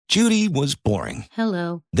Judy was boring.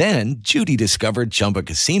 Hello. Then Judy discovered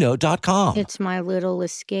ChumbaCasino.com. It's my little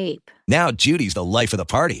escape. Now Judy's the life of the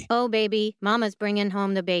party. Oh, baby, mama's bringing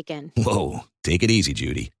home the bacon. Whoa, take it easy,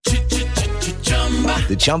 Judy.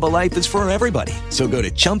 The Chumba life is for everybody. So go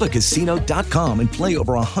to ChumbaCasino.com and play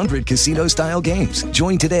over 100 casino-style games.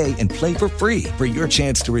 Join today and play for free for your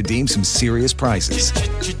chance to redeem some serious prizes.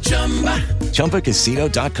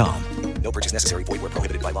 ChumbaCasino.com. No purchase necessary. Void where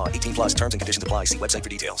prohibited by law. 18 plus terms and conditions apply. See website for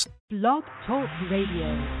details. Blog Talk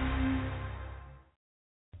Radio.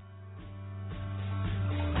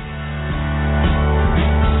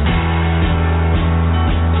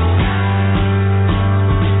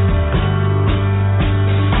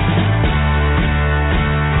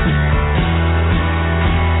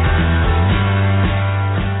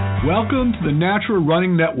 Welcome to the Natural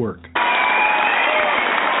Running Network.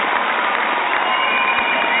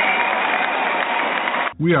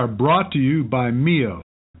 We are brought to you by Mio,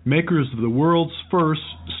 makers of the world's first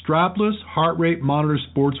strapless heart rate monitor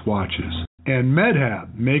sports watches, and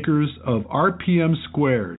MedHab, makers of RPM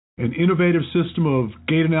Squared, an innovative system of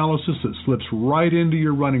gait analysis that slips right into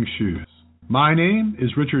your running shoes. My name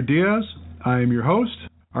is Richard Diaz. I am your host.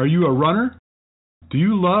 Are you a runner? Do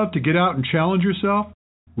you love to get out and challenge yourself?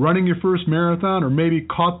 Running your first marathon, or maybe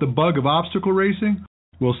caught the bug of obstacle racing?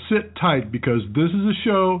 Well, sit tight, because this is a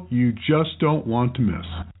show you just don't want to miss.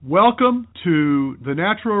 Welcome to the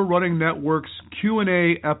Natural Running Network's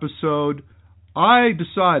Q&A episode. I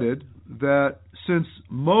decided that since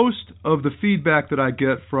most of the feedback that I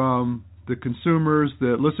get from the consumers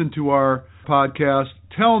that listen to our podcast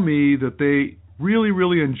tell me that they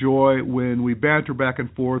really enjoy when we banter back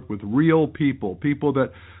and forth with real people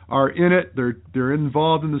that are in it, they're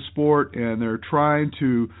involved in the sport, and they're trying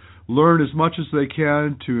to learn as much as they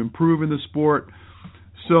can to improve in the sport.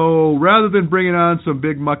 So rather than bringing on some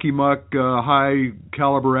big mucky-muck,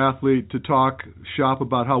 high-caliber athlete to talk shop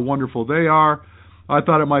about how wonderful they are, I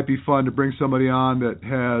thought it might be fun to bring somebody on that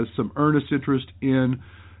has some earnest interest in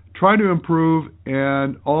trying to improve,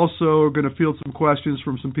 and also going to field some questions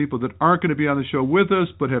from some people that aren't going to be on the show with us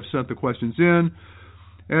but have sent the questions in.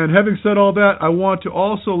 And having said all that, I want to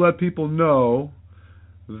also let people know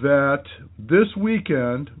that this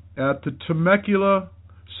weekend at the Temecula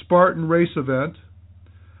Spartan Race event,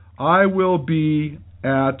 I will be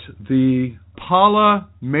at the Pala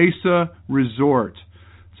Mesa Resort.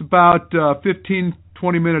 It's about 15-20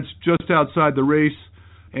 minutes just outside the race,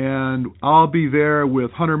 and I'll be there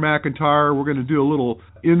with Hunter McIntyre. We're going to do a little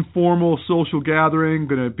informal social gathering.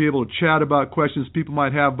 Going to be able to chat about questions people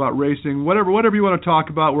might have about racing. Whatever you want to talk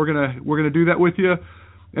about, we're going to do that with you.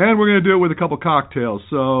 And we're going to do it with a couple cocktails.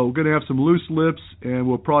 So we're going to have some loose lips, and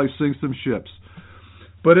we'll probably sing some ships.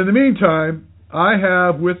 But in the meantime, I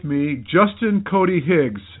have with me Justin Cody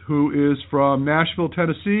Higgs, who is from Nashville,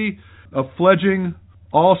 Tennessee, a fledgling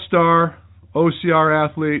all-star OCR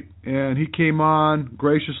athlete, and he came on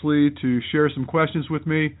graciously to share some questions with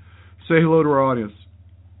me. Say hello to our audience.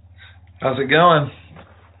 How's it going?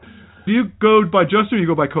 Do you go by Justin or you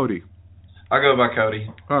go by Cody? I go by Cody.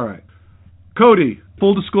 All right. Cody,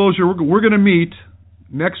 full disclosure, we're going to meet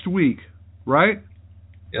next week, right?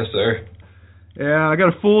 Yes, sir. And I got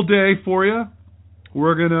a full day for you.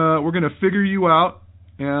 We're gonna figure you out,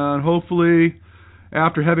 and hopefully,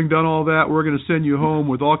 after having done all that, we're going to send you home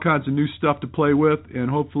with all kinds of new stuff to play with, and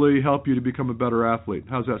hopefully help you to become a better athlete.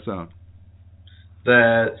 How's that sound?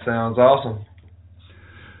 That sounds awesome.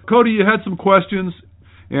 Cody, you had some questions,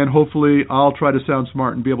 and hopefully I'll try to sound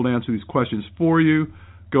smart and be able to answer these questions for you.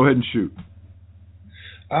 Go ahead and shoot.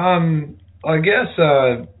 I guess,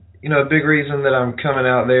 a big reason that I'm coming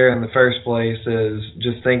out there in the first place is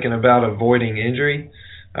just thinking about avoiding injury,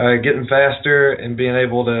 getting faster and being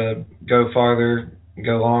able to go farther,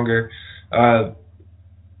 go longer.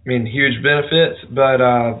 Huge benefits, but,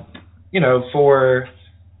 I've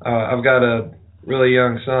got a really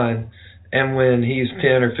young son, and when he's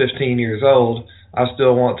 10 or 15 years old, I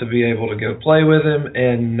still want to be able to go play with him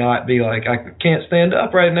and not be like, I can't stand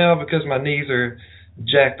up right now because my knees are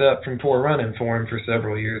jacked up from poor running for him for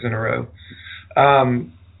several years in a row.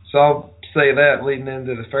 So I'll say that leading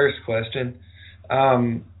into the first question.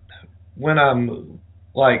 When I'm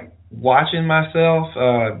watching myself,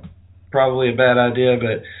 probably a bad idea,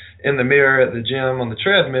 but in the mirror at the gym on the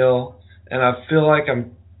treadmill, and I feel like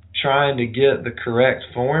I'm trying to get the correct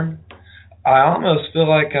form, I almost feel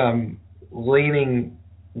like I'm leaning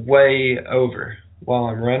way over while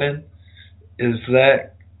I'm running. Is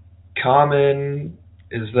that common?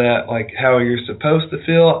 Is that how you're supposed to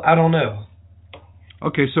feel? I don't know.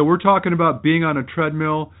 Okay, so we're talking about being on a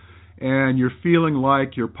treadmill and you're feeling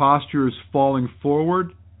like your posture is falling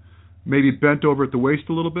forward. maybe bent over at the waist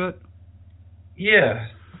a little bit? Yeah.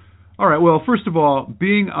 All right, well, first of all,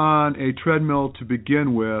 being on a treadmill to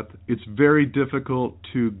begin with, it's very difficult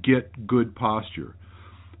to get good posture.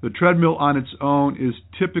 The treadmill on its own is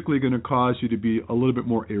typically going to cause you to be a little bit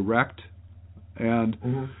more erect. And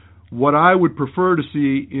what I would prefer to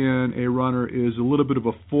see in a runner is a little bit of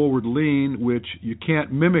a forward lean, which you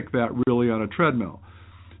can't mimic that really on a treadmill.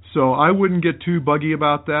 So I wouldn't get too buggy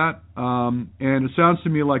about that. And it sounds to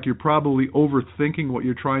me like you're probably overthinking what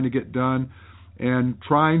you're trying to get done and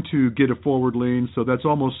trying to get a forward lean, so that's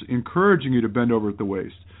almost encouraging you to bend over at the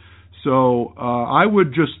waist. So I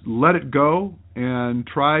would just let it go and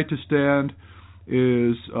try to stand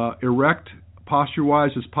as erect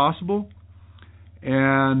posture-wise as possible,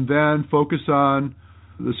 and then focus on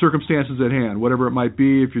the circumstances at hand, whatever it might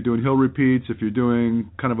be, if you're doing hill repeats, if you're doing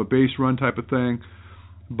kind of a base run type of thing,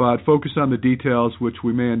 but focus on the details, which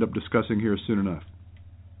we may end up discussing here soon enough.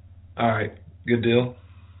 All right, good deal.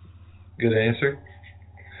 Good answer.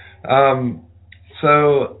 I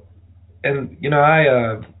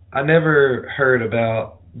never heard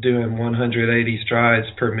about doing 180 strides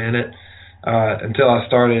per minute until I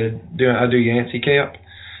started I do Yancey camp,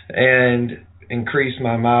 and increased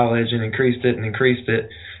my mileage and increased it,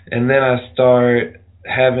 and then I start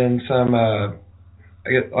having some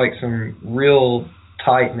real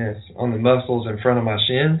tightness on the muscles in front of my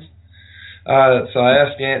shins. So I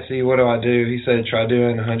asked Yancey, what do I do? He said, try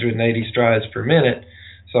doing 180 strides per minute.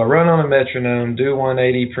 So I run on a metronome, do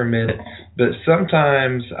 180 per minute, but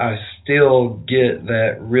sometimes I still get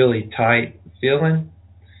that really tight feeling.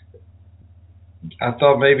 I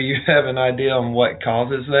thought maybe you have an idea on what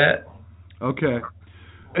causes that. Okay.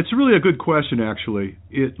 It's really a good question, actually.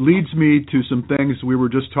 It leads me to some things we were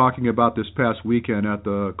just talking about this past weekend at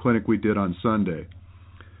the clinic we did on Sunday.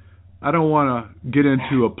 I don't want to get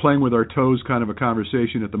into a playing with our toes kind of a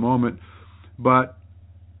conversation at the moment, but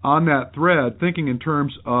on that thread, thinking in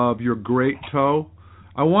terms of your great toe,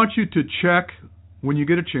 I want you to check, when you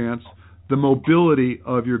get a chance, the mobility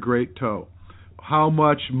of your great toe, how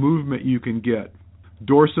much movement you can get,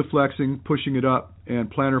 dorsiflexing, pushing it up, and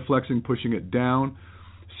plantar flexing, pushing it down.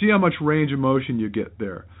 See how much range of motion you get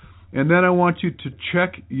there. And then I want you to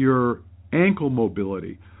check your ankle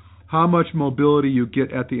mobility, how much mobility you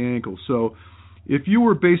get at the ankle. So if you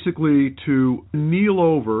were basically to kneel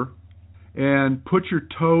over and put your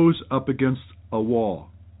toes up against a wall,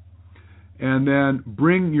 and then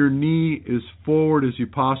bring your knee as forward as you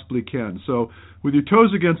possibly can. So with your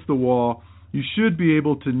toes against the wall, you should be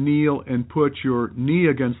able to kneel and put your knee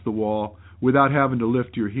against the wall without having to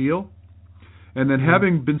lift your heel. And then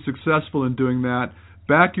having been successful in doing that,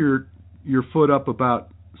 back your foot up about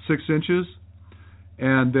 6 inches,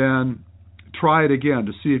 and then try it again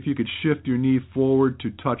to see if you could shift your knee forward to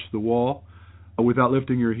touch the wall without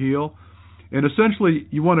lifting your heel. And essentially,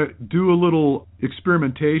 you want to do a little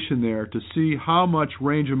experimentation there to see how much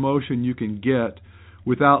range of motion you can get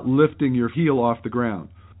without lifting your heel off the ground.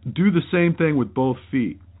 Do the same thing with both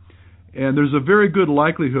feet. And there's a very good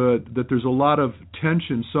likelihood that there's a lot of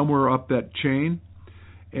tension somewhere up that chain.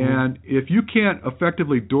 And if you can't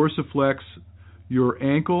effectively dorsiflex your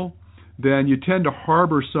ankle, then you tend to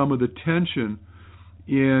harbor some of the tension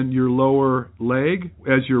in your lower leg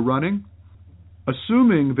as you're running.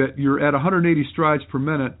 Assuming that you're at 180 strides per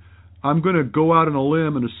minute, I'm going to go out on a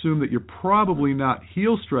limb and assume that you're probably not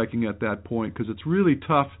heel striking at that point, because it's really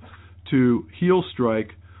tough to heel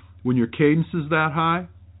strike when your cadence is that high.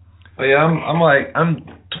 Oh yeah, I'm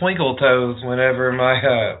twinkle toes whenever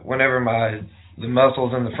the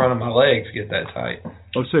muscles in the front of my legs get that tight.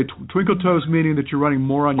 Oh, say twinkle toes, meaning that you're running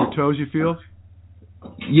more on your toes, you feel?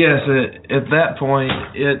 Yes, at that point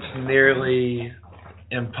it's nearly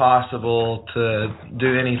impossible to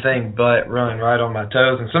do anything but run right on my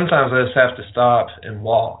toes, and sometimes I just have to stop and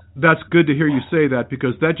walk. That's good to hear you say that,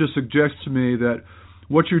 because that just suggests to me that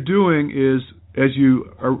what you're doing is, as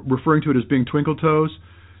you are referring to it as being twinkle toes,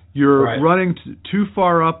 you're running too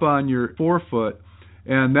far up on your forefoot,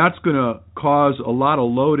 and that's going to cause a lot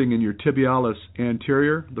of loading in your tibialis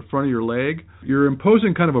anterior, the front of your leg. You're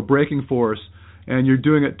imposing kind of a braking force, and you're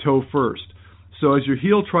doing it toe first. So as your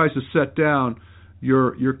heel tries to set down,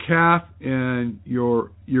 your calf and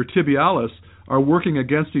your tibialis are working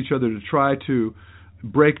against each other to try to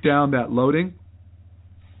break down that loading.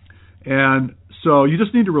 And so you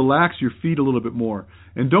just need to relax your feet a little bit more.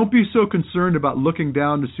 And don't be so concerned about looking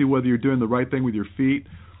down to see whether you're doing the right thing with your feet.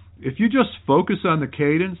 If you just focus on the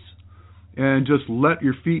cadence and just let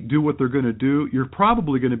your feet do what they're going to do, you're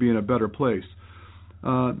probably going to be in a better place.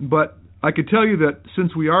 But I could tell you that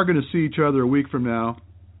since we are going to see each other a week from now,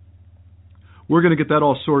 we're going to get that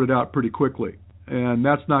all sorted out pretty quickly. and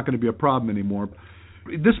that's not going to be a problem anymore.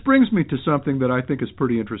 This brings me to something that I think is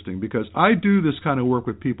pretty interesting, because I do this kind of work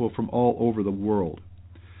with people from all over the world.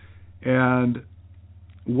 And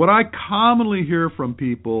what I commonly hear from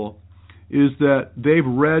people is that they've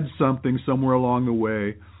read something somewhere along the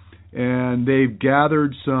way, and they've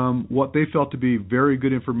gathered some what they felt to be very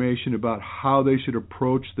good information about how they should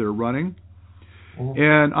approach their running.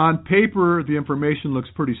 And on paper, the information looks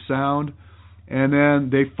pretty sound, and then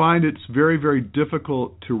they find it's very, very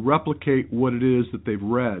difficult to replicate what it is that they've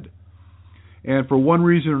read. And for one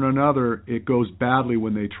reason or another, it goes badly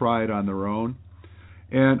when they try it on their own.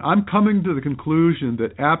 And I'm coming to the conclusion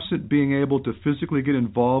that absent being able to physically get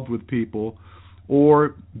involved with people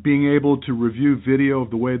or being able to review video of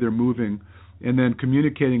the way they're moving and then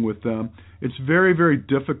communicating with them, it's very, very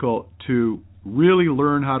difficult to really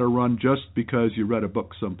learn how to run just because you read a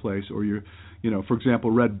book someplace or for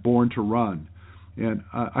example, read Born to Run. And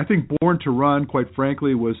I think Born to Run, quite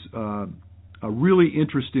frankly, was a really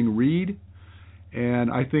interesting read,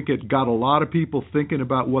 and I think it got a lot of people thinking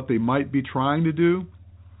about what they might be trying to do.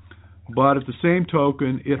 But at the same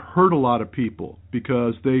token, it hurt a lot of people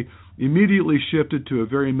because they immediately shifted to a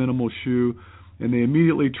very minimal shoe, and they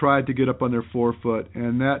immediately tried to get up on their forefoot,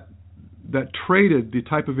 and that traded the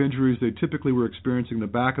type of injuries they typically were experiencing in the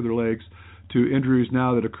back of their legs to injuries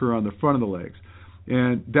now that occur on the front of the legs.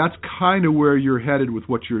 And that's kind of where you're headed with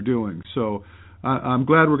what you're doing. So I'm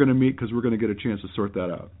glad we're going to meet, because we're going to get a chance to sort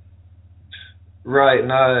that out. Right,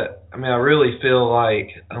 and I really feel like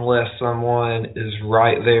unless someone is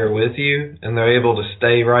right there with you and they're able to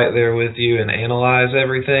stay right there with you and analyze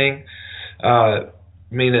everything,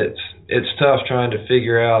 it's tough trying to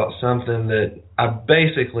figure out something that I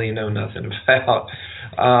basically know nothing about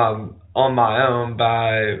on my own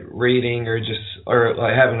by reading or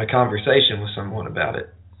like having a conversation with someone about it.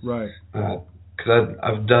 Right. Because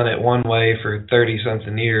I've done it one way for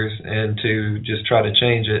 30-something years, and to just try to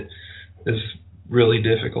change it is really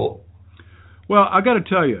difficult. Well, I got to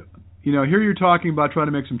tell you, here you're talking about trying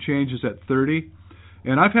to make some changes at 30,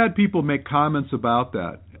 and I've had people make comments about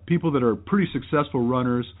that, people that are pretty successful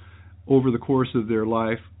runners over the course of their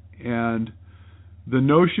life, and the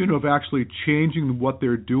notion of actually changing what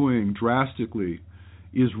they're doing drastically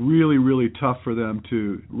is really, really tough for them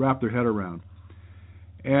to wrap their head around.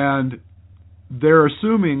 And they're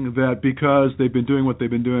assuming that because they've been doing what they've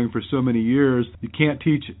been doing for so many years, you can't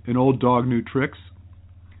teach an old dog new tricks.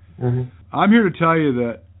 Mm-hmm. I'm here to tell you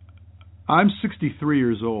that I'm 63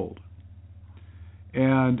 years old,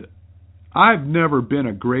 and I've never been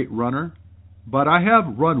a great runner, but I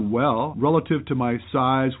have run well relative to my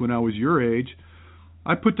size when I was your age.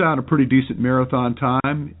 I put down a pretty decent marathon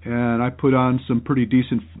time, and I put on some pretty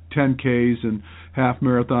decent 10Ks and half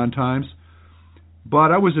marathon times.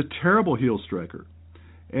 But I was a terrible heel striker,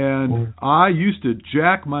 and I used to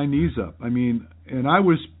jack my knees up. And I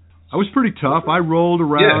was pretty tough. I rolled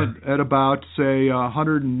around at about, say,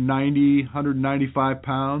 190, 195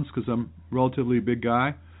 pounds, because I'm a relatively big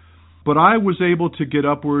guy. But I was able to get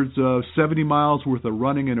upwards of 70 miles worth of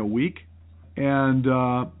running in a week, and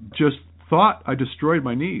just thought I destroyed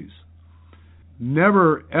my knees.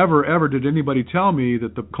 Never, ever, ever did anybody tell me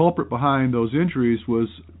that the culprit behind those injuries was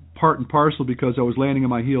part and parcel because I was landing on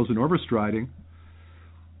my heels and overstriding.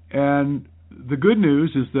 And the good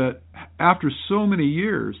news is that after so many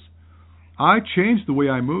years, I changed the way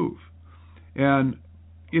I move. And,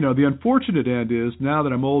 the unfortunate end is, now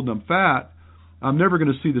that I'm old and I'm fat, I'm never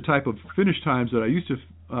going to see the type of finish times that I used to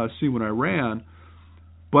see when I ran,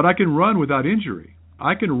 but I can run without injury.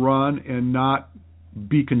 I can run and not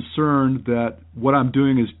be concerned that what I'm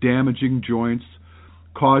doing is damaging joints,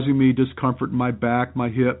 causing me discomfort in my back, my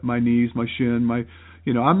hip, my knees, my shin,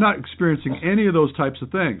 I'm not experiencing any of those types of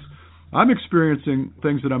things. I'm experiencing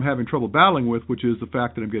things that I'm having trouble battling with, which is the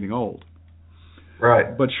fact that I'm getting old.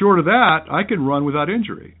 Right. But short of that, I can run without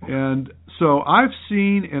injury. And so I've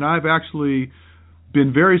seen, and I've actually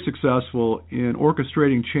been very successful in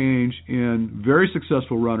orchestrating change in very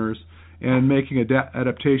successful runners and making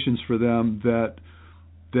adaptations for them that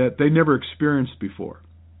they never experienced before.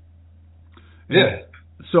 Yeah.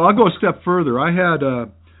 So I'll go a step further. I had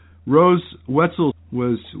Rose Wetzel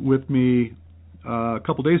was with me a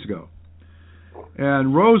couple days ago,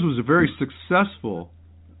 and Rose was a very successful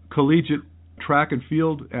collegiate track and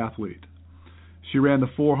field athlete. She ran the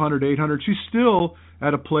 400, 800. She's still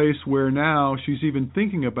at a place where now she's even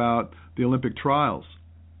thinking about the Olympic trials.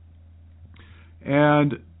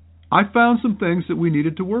 And I found some things that we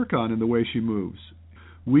needed to work on in the way she moves.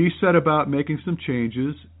 We set about making some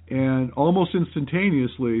changes, and almost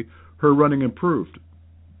instantaneously, her running improved.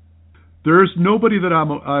 There's nobody that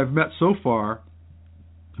I've met so far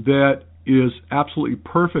that is absolutely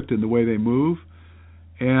perfect in the way they move.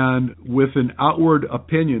 And with an outward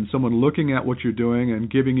opinion, someone looking at what you're doing and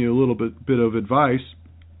giving you a little bit of advice,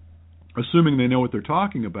 assuming they know what they're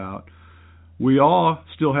talking about, we all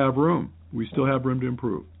still have room. We still have room to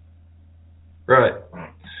improve. Right.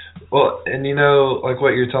 Well, and like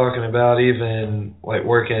what you're talking about, even like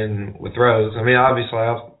working with Rouge. I mean, obviously,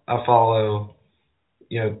 I follow,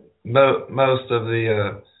 most of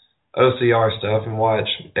the OCR stuff and watch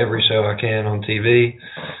every show I can on TV,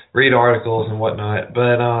 read articles and whatnot.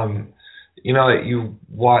 But you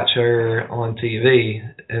watch her on TV,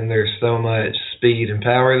 and there's so much speed and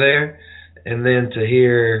power there, and then to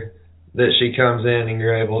hear that she comes in and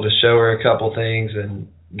you're able to show her a couple things and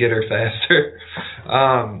get her faster.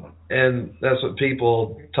 And that's what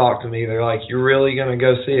people talk to me. They're like, "You're really going to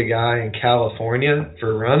go see a guy in California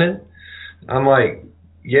for running?" I'm like,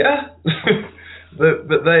 "Yeah." but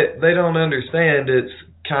they don't understand. It's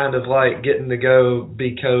kind of like getting to go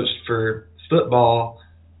be coached for football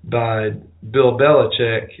by Bill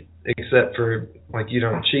Belichick, except for, like, you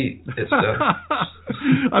don't cheat at stuff.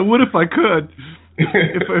 I would if I could.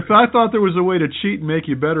 If I thought there was a way to cheat and make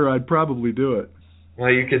you better, I'd probably do it. Well,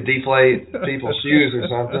 you could deflate people's shoes or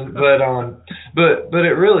something, but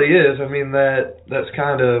it really is. I mean, that's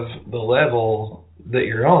kind of the level that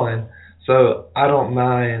you're on. So I don't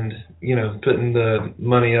mind, putting the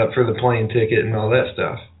money up for the plane ticket and all that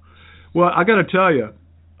stuff. Well, I got to tell you,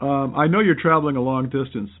 I know you're traveling a long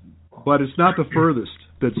distance, but it's not the furthest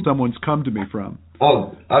that someone's come to me from.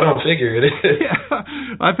 Oh, I don't figure it is. Yeah.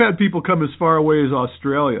 I've had people come as far away as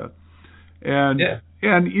Australia, and yeah.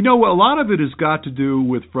 And you know what? A lot of it has got to do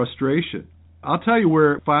with frustration. I'll tell you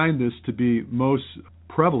where I find this to be most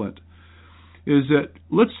prevalent is that,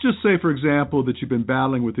 let's just say, for example, that you've been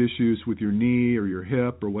battling with issues with your knee or your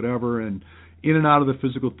hip or whatever, and in and out of the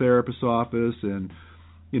physical therapist's office, and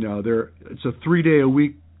it's a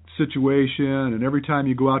 3-day-a-week situation, and every time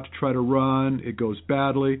you go out to try to run, it goes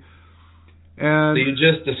badly. And so you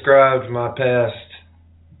just described my past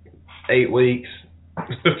 8 weeks.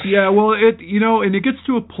 Yeah, well, and it gets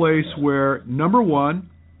to a place where, number one,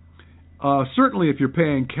 certainly if you're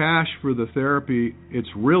paying cash for the therapy, it's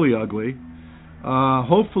really ugly.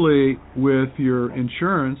 Hopefully with your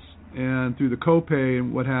insurance and through the copay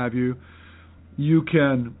and what have you, you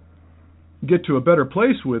can get to a better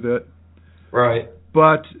place with it. Right.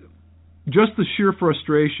 But just the sheer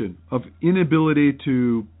frustration of inability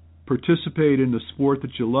to participate in the sport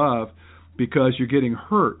that you love because you're getting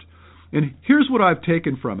hurt. And here's what I've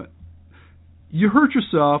taken from it. You hurt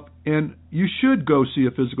yourself, and you should go see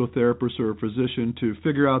a physical therapist or a physician to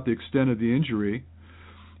figure out the extent of the injury.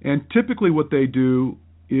 And typically what they do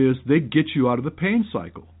is they get you out of the pain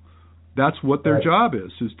cycle. That's what their job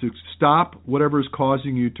is to stop whatever is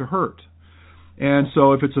causing you to hurt. And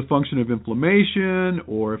so if it's a function of inflammation,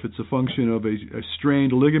 or if it's a function of a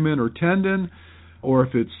strained ligament or tendon, or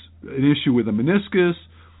if it's an issue with a meniscus,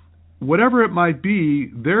 whatever it might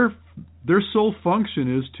be, their sole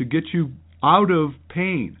function is to get you out of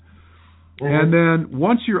pain. Mm-hmm. And then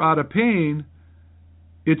once you're out of pain,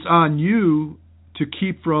 it's on you to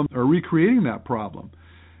keep from or recreating that problem.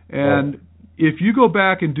 And if you go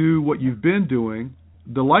back and do what you've been doing,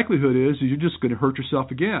 the likelihood is you're just going to hurt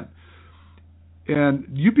yourself again. And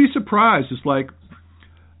you'd be surprised. It's like,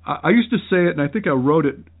 I used to say it, and I think I wrote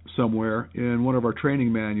it somewhere in one of our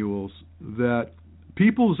training manuals, that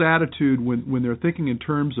people's attitude when they're thinking in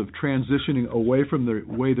terms of transitioning away from the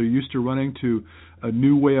way they're used to running to a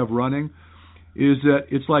new way of running is that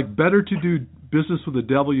it's like better to do business with the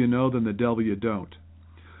devil you know than the devil you don't.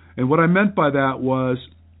 And what I meant by that was,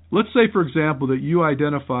 let's say, for example, that you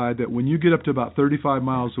identified that when you get up to about 35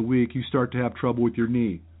 miles a week, you start to have trouble with your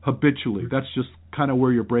knee habitually. That's just kind of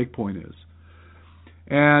where your break point is.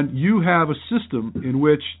 And you have a system in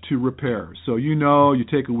which to repair. So you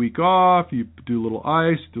take a week off, you do a little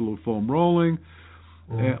ice, do a little foam rolling,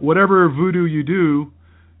 whatever voodoo you do,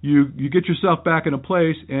 you get yourself back in a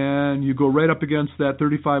place, and you go right up against that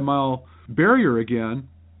 35-mile barrier again,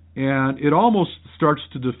 and it almost starts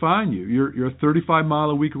to define you. You're a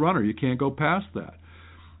 35-mile-a-week runner. You can't go past that.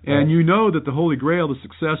 And you know that the holy grail, the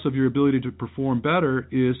success of your ability to perform better,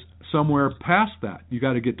 is somewhere past that. You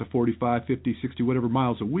got to get to 45, 50, 60, whatever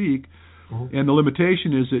miles a week. Mm-hmm. And the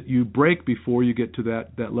limitation is that you break before you get to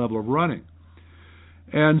that level of running.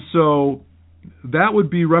 And so that would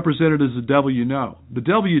be represented as the devil you know. The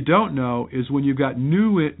devil you don't know is when you've got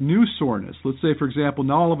new soreness. Let's say, for example,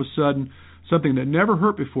 now all of a sudden something that never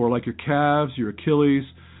hurt before, like your calves, your Achilles,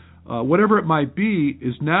 whatever it might be,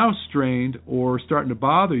 is now strained or starting to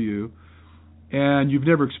bother you, and you've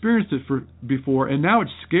never experienced it before, and now it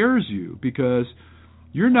scares you because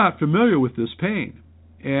you're not familiar with this pain,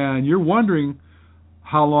 and you're wondering,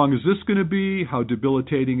 how long is this going to be? How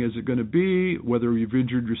debilitating is it going to be? Whether you've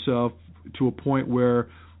injured yourself to a point where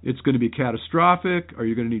it's going to be catastrophic? Are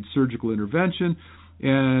you going to need surgical intervention?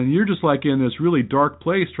 And you're just like in this really dark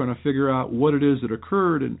place trying to figure out what it is that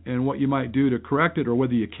occurred and what you might do to correct it, or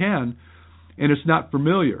whether you can, and it's not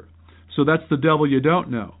familiar. So that's the devil you don't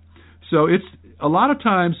know. So it's a lot of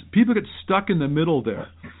times people get stuck in the middle there.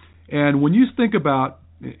 And when you think about,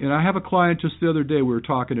 and I have a client just the other day we were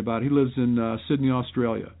talking about, he lives in Sydney,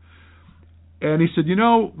 Australia. And he said,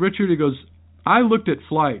 Richard, he goes, I looked at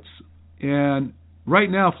flights, and right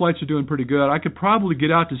now flights are doing pretty good. I could probably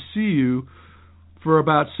get out to see you for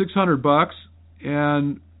about $600,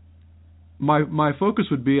 and my focus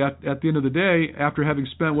would be at the end of the day, after having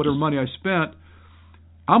spent whatever money I spent,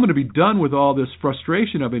 I'm going to be done with all this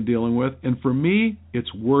frustration I've been dealing with, and for me,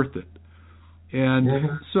 it's worth it. And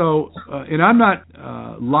so, and I'm not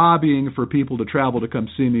lobbying for people to travel to come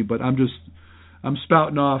see me, but I'm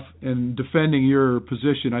spouting off and defending your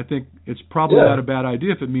position. I think it's probably not a bad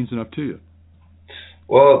idea if it means enough to you.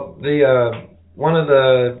 Well, one of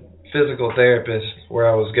the physical therapists where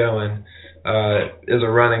I was going is a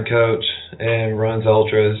running coach and runs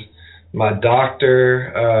ultras. My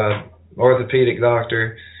doctor, orthopedic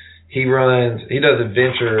doctor, he does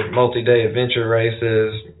multi-day adventure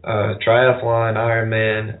races, triathlon,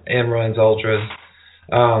 Ironman, and runs ultras.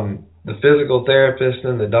 The physical therapist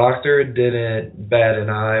and the doctor didn't bat an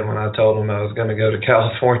eye when I told them I was going to go to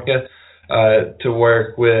California to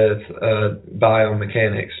work with a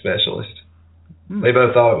biomechanics specialist. They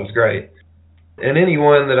both thought it was great. And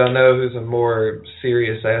anyone that I know who's a more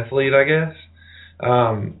serious athlete, I guess,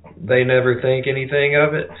 they never think anything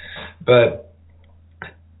of it. But,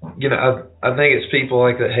 I think it's people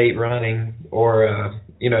like that hate running or,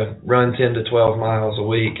 run 10 to 12 miles a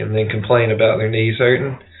week and then complain about their knees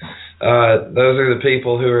hurting. Those are the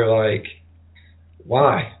people who are like,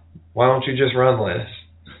 why? Why don't you just run less?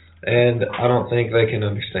 And I don't think they can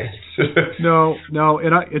understand. No,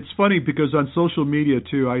 and it's funny because on social media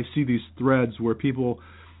too, I see these threads where people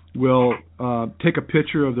will take a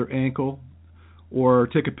picture of their ankle, or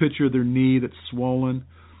take a picture of their knee that's swollen,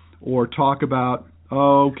 or talk about,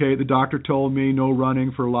 the doctor told me no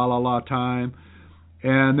running for la time,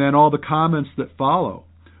 and then all the comments that follow.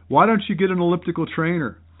 Why don't you get an elliptical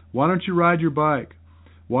trainer? Why don't you ride your bike?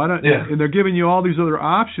 And they're giving you all these other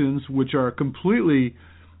options, which are completely,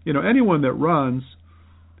 anyone that runs,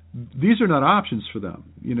 these are not options for them.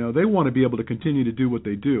 They want to be able to continue to do what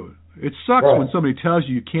they do. It sucks when somebody tells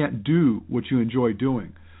you can't do what you enjoy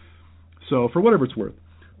doing. So for whatever it's worth,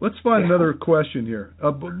 let's find another question here.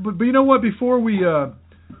 But you know what? Before we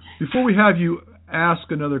have you ask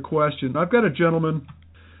another question, I've got a gentleman.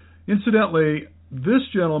 Incidentally, this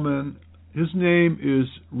gentleman, his name is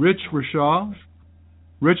Rachal.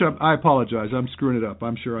 Rich, I apologize. I'm screwing it up.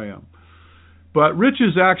 I'm sure I am. But Rich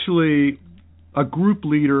is actually a group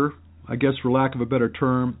leader, I guess for lack of a better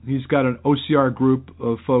term. He's got an OCR group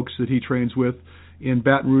of folks that he trains with in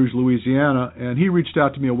Baton Rouge, Louisiana, and he reached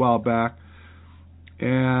out to me a while back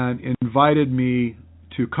and invited me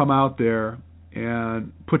to come out there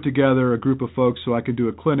and put together a group of folks so I could do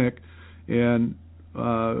a clinic and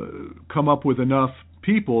come up with enough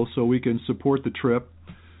people so we can support the trip.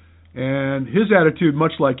 And his attitude,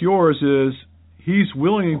 much like yours, is he's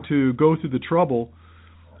willing to go through the trouble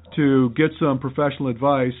to get some professional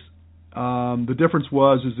advice. The difference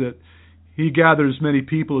is that he gathered as many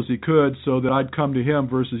people as he could so that I'd come to him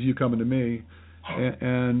versus you coming to me.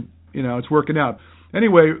 And it's working out.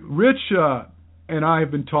 Anyway, Rich and I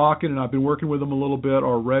have been talking, and I've been working with him a little bit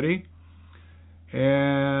already.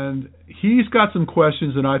 And he's got some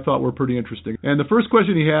questions that I thought were pretty interesting. And the first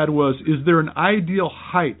question he had was, is there an ideal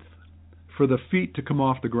height for the feet to come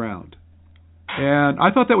off the ground? And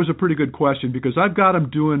I thought that was a pretty good question because I've got him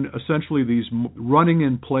doing essentially these running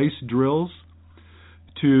in place drills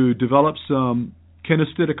to develop some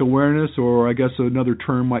kinesthetic awareness, or I guess another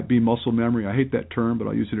term might be muscle memory. I hate that term, but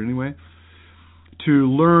I'll use it anyway. To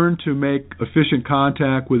learn to make efficient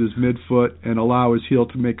contact with his midfoot and allow his heel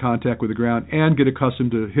to make contact with the ground and get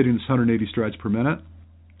accustomed to hitting this 180 strides per minute.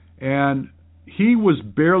 And he was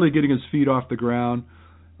barely getting his feet off the ground,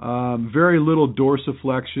 very little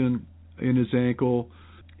dorsiflexion in his ankle,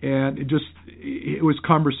 and it was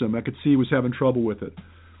cumbersome. I could see he was having trouble with it.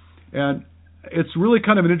 And it's really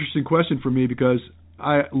kind of an interesting question for me because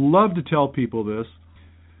I love to tell people this.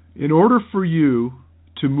 In order for you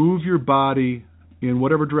to move your body in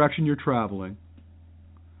whatever direction you're traveling,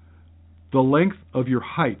 the length of your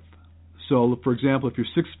height. So, for example, if you're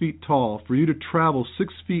 6 feet tall, for you to travel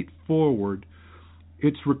 6 feet forward,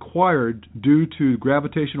 it's required due to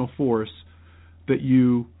gravitational force that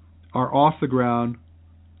you are off the ground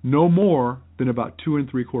no more than about 2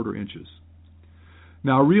 3/4 inches.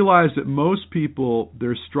 Now realize that most people,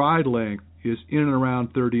 their stride length is in and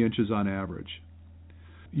around 30 inches on average.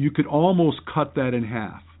 You could almost cut that in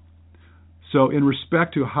half. So in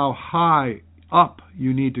respect to how high up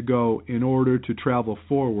you need to go in order to travel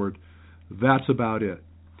forward, that's about it.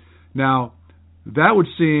 Now, that would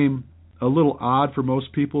seem a little odd for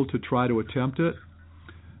most people to try to attempt it,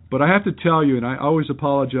 but I have to tell you, and I always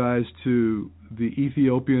apologize to the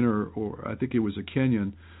Ethiopian or I think it was a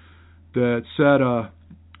Kenyan that said I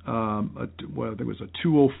think it was a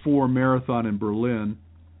 2:04 marathon in Berlin.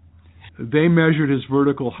 They measured his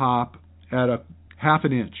vertical hop at a half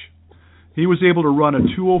an inch. He was able to run a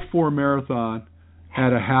 2:04 marathon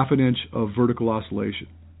at a half an inch of vertical oscillation.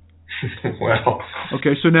 Wow.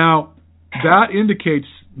 Okay, so now that indicates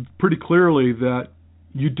pretty clearly that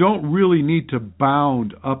you don't really need to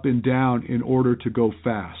bound up and down in order to go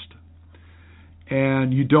fast.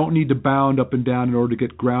 And you don't need to bound up and down in order to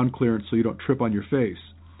get ground clearance so you don't trip on your face.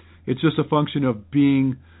 It's just a function of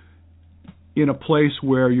being in a place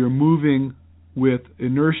where you're moving with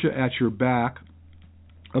inertia at your back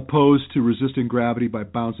opposed to resisting gravity by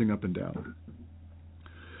bouncing up and down.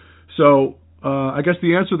 So I guess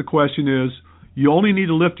the answer to the question is you only need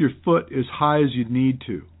to lift your foot as high as you need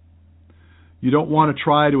to. You don't want to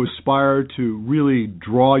try to aspire to really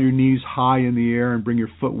draw your knees high in the air and bring your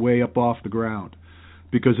foot way up off the ground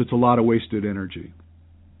because it's a lot of wasted energy.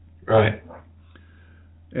 Right.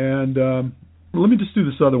 And let me just do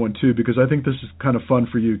this other one too because I think this is kind of fun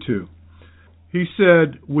for you too. He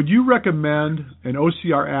said, would you recommend an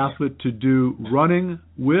OCR athlete to do running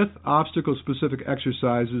with obstacle-specific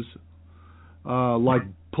exercises like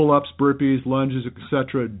pull-ups, burpees, lunges,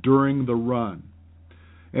 etc. during the run?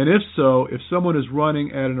 And if so, if someone is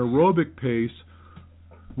running at an aerobic pace,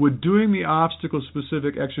 would doing the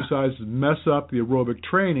obstacle-specific exercises mess up the aerobic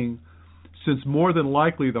training since more than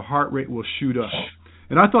likely the heart rate will shoot up?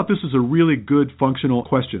 And I thought this was a really good functional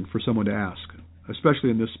question for someone to ask,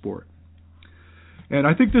 especially in this sport. And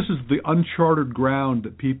I think this is the uncharted ground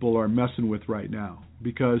that people are messing with right now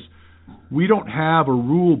because we don't have a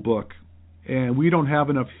rule book and we don't have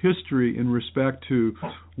enough history in respect to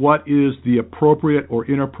what is the appropriate or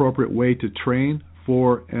inappropriate way to train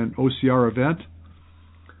for an OCR event.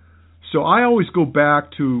 So I always go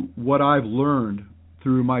back to what I've learned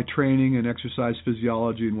through my training and exercise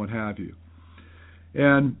physiology and what have you.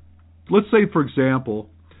 And let's say, for example,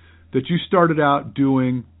 that you started out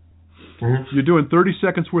doing you're doing 30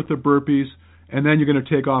 seconds worth of burpees, and then you're going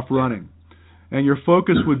to take off running. And your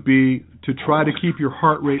focus would be to try to keep your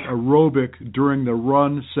heart rate aerobic during the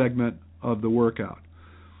run segment of the workout.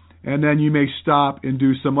 And then you may stop and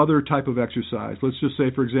do some other type of exercise. Let's just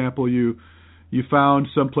say, for example, you found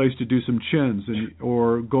some place to do some chins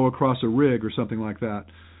or go across a rig or something like that.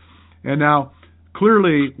 And now,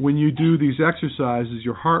 clearly, when you do these exercises,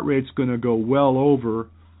 your heart rate's going to go well over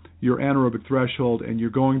your anaerobic threshold, and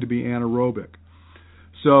you're going to be anaerobic.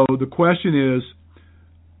 So the question is,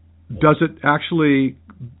 does it actually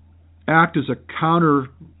act as a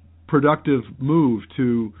counterproductive move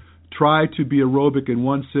to try to be aerobic in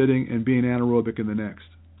one sitting and being anaerobic in the next?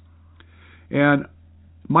 And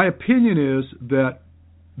my opinion is that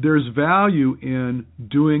there's value in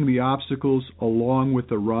doing the obstacles along with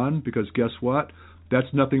the run because guess what?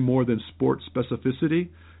 That's nothing more than sport specificity.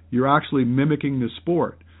 You're actually mimicking the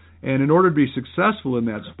sport. And in order to be successful in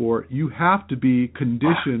that sport, you have to be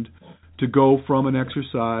conditioned to go from an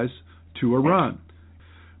exercise to a run.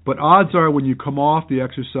 But odds are when you come off the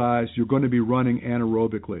exercise, you're going to be running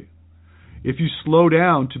anaerobically. If you slow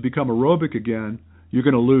down to become aerobic again, you're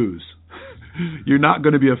going to lose. You're not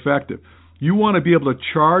going to be effective. You want to be able to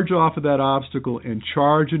charge off of that obstacle and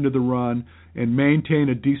charge into the run and maintain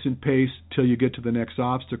a decent pace till you get to the next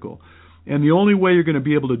obstacle. And the only way you're going to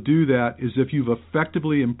be able to do that is if you've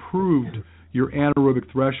effectively improved your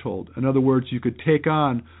anaerobic threshold. In other words, you could take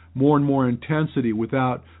on more and more intensity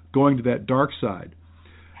without going to that dark side.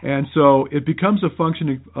 And so it becomes a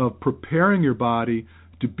function of preparing your body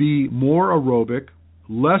to be more aerobic,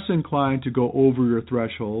 less inclined to go over your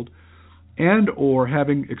threshold, and or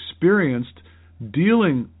having experienced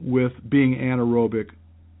dealing with being anaerobic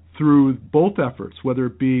through both efforts, whether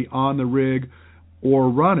it be on the rig or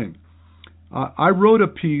running. I wrote a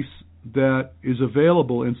piece that is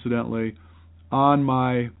available, incidentally, on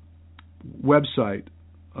my website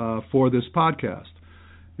for this podcast.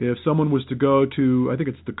 If someone was to go to, I think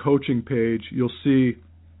it's the coaching page, you'll see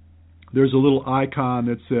there's a little icon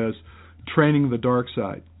that says Training the Dark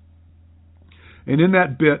Side. And in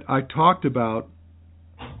that bit, I talked about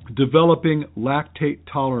developing lactate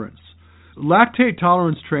tolerance. Lactate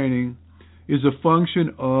tolerance training is a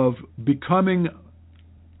function of becoming,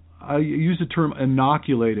 I use the term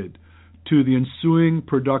inoculated, to the ensuing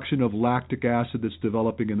production of lactic acid that's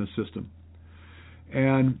developing in the system.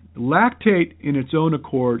 And lactate in its own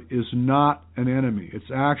accord is not an enemy. It's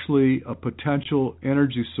actually a potential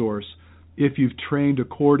energy source if you've trained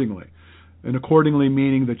accordingly. And accordingly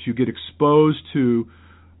meaning that you get exposed to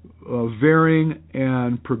varying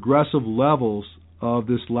and progressive levels of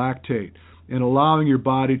this lactate and allowing your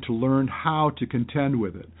body to learn how to contend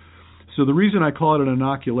with it. So the reason I call it an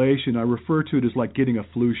inoculation, I refer to it as like getting a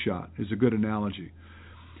flu shot, is a good analogy.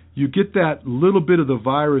 You get that little bit of the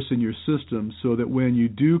virus in your system so that when you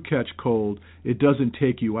do catch cold, it doesn't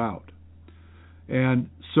take you out. And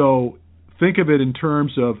so think of it in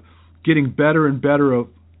terms of getting better and better of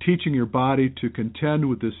teaching your body to contend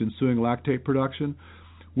with this ensuing lactate production.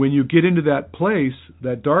 When you get into that place,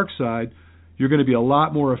 that dark side, you're going to be a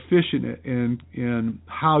lot more efficient in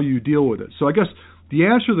how you deal with it. So I guess the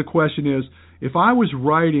answer to the question is, if I was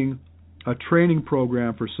writing a training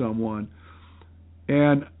program for someone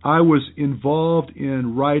and I was involved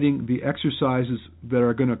in writing the exercises that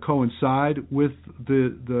are going to coincide with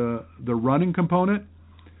the running component,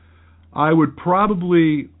 I would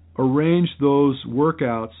probably arrange those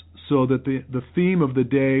workouts so that the theme of the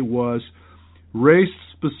day was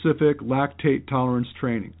race-specific lactate tolerance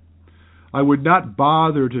training. I would not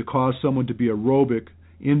bother to cause someone to be aerobic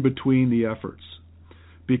in between the efforts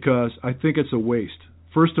because I think it's a waste.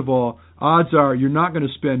 First of all, odds are you're not going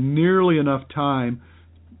to spend nearly enough time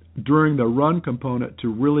during the run component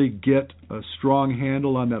to really get a strong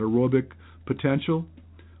handle on that aerobic potential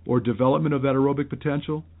or development of that aerobic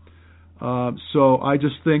potential. So I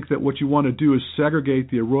just think that what you want to do is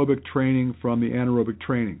segregate the aerobic training from the anaerobic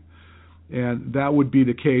training. And that would be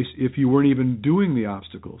the case if you weren't even doing the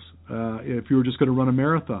obstacles. If you were just going to run a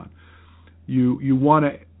marathon. You want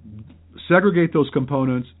to segregate those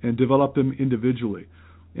components and develop them individually.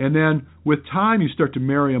 And then with time you start to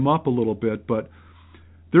marry them up a little bit, but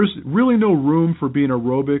there's really no room for being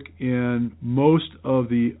aerobic in most of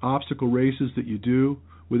the obstacle races that you do,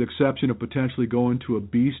 with exception of potentially going to a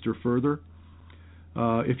beast or further.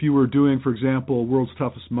 If you were doing, for example, World's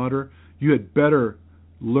Toughest Mudder, you had better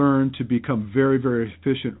learn to become very, very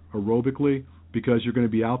efficient aerobically because you're going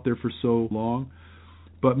to be out there for so long.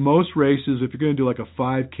 But most races, if you're going to do like a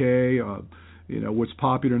 5K, what's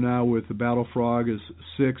popular now with the Battle Frog is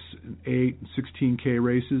 6, 8, and 16K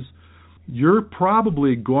races, you're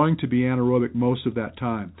probably going to be anaerobic most of that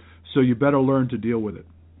time. So you better learn to deal with it.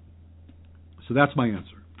 So that's my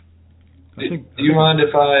answer. Do you mind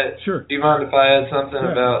if I Sure. Do you mind if I add something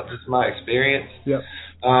about just my experience? Yep.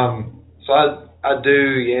 So I do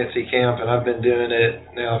Yancey Camp, and I've been doing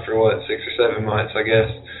it now for 6 or 7 months, I guess.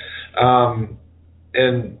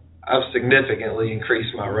 And I've significantly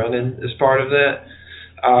increased my running as part of that.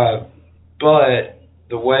 But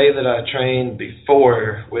the way that I trained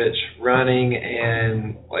before, which running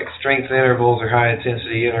and like strength intervals or high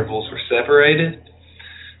intensity intervals were separated,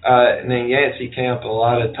 and then Yancey Camp, a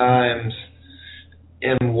lot of times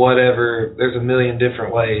in whatever, there's a million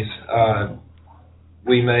different ways.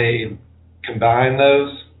 We may combine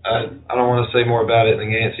those. I don't want to say more about it than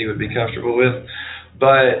Yancey would be comfortable with.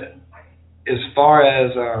 But as far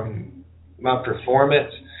as my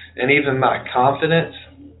performance and even my confidence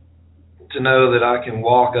to know that I can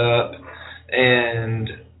walk up and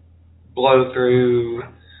blow through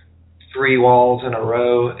 3 walls in a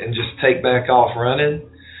row and just take back off running,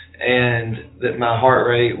 and that my heart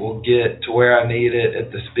rate will get to where I need it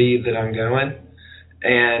at the speed that I'm going,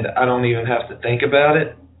 and I don't even have to think about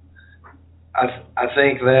it. I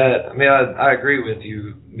think that, I agree with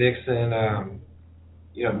you, mixing that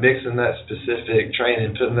specific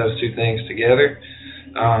training, putting those two things together,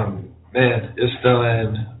 it's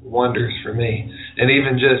done wonders for me. And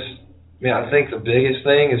even just, I think the biggest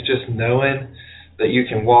thing is just knowing that you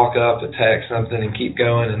can walk up, attack something, and keep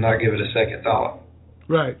going and not give it a second thought.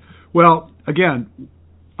 Right. Well, again,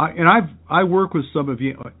 I work with some of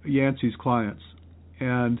Yancey's clients,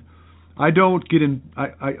 and I don't get in.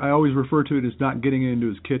 I always refer to it as not getting into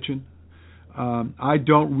his kitchen. I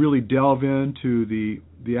don't really delve into the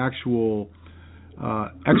actual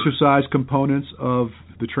exercise components of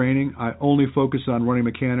the training. I only focus on running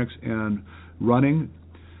mechanics and running,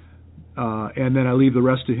 and then I leave the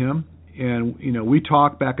rest to him. And we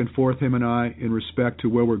talk back and forth, him and I, in respect to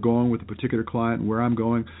where we're going with a particular client and where I'm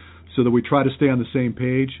going, so that we try to stay on the same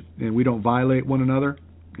page and we don't violate one another.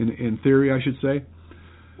 In theory, I should say.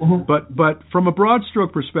 Mm-hmm. But from a broad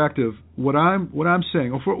stroke perspective, what I'm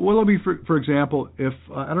saying, for example, if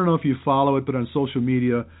I don't know if you follow it, but on social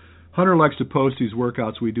media, Hunter likes to post these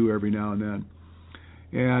workouts we do every now and then.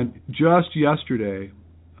 And just yesterday,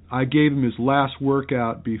 I gave him his last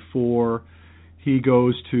workout before he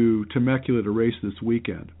goes to Temecula to race this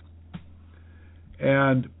weekend.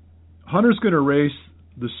 And Hunter's going to race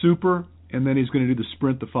the Super, and then he's going to do the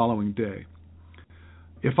Sprint the following day.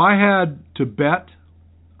 If I had to bet,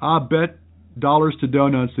 I'll bet dollars to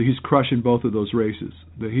donuts that he's crushing both of those races,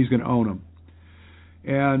 that he's going to own them.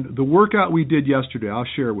 And the workout we did yesterday, I'll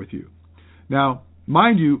share with you. Now,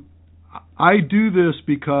 mind you, I do this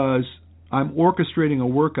because I'm orchestrating a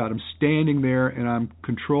workout. I'm standing there and I'm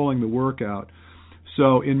controlling the workout.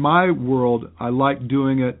 So in my world, I like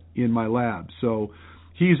doing it in my lab. So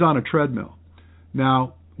he's on a treadmill.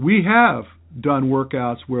 Now, we have done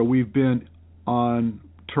workouts where we've been on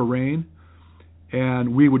terrain,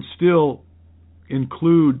 and we would still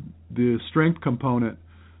include the strength component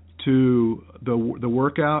to the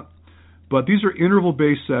workout. But these are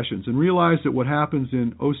interval-based sessions, and realize that what happens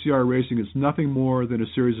in OCR racing is nothing more than a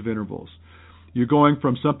series of intervals. You're going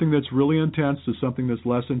from something that's really intense to something that's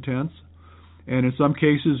less intense, and in some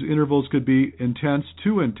cases, intervals could be intense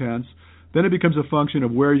to intense. Then it becomes a function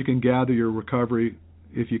of where you can gather your recovery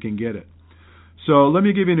if you can get it. So let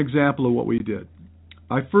me give you an example of what we did.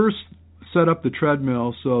 I first set up the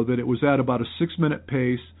treadmill so that it was at about a 6-minute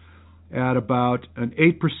pace at about an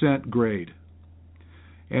 8% grade.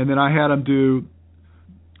 And then I had him do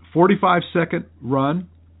 45-second run,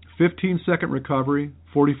 15-second recovery,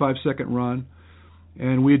 45-second run,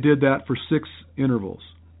 and we did that for 6 intervals.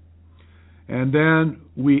 And then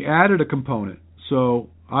we added a component. So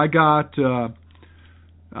I got,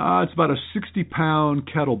 it's about a 60-pound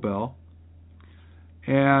kettlebell,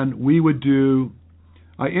 and we would do,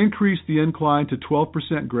 I increased the incline to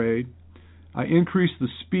 12% grade. I increased the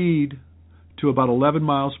speed to about 11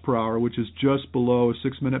 miles per hour, which is just below a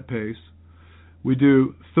 6-minute pace. We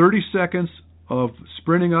do 30 seconds of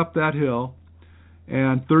sprinting up that hill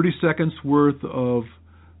and 30 seconds worth of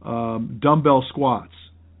dumbbell squats.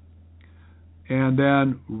 And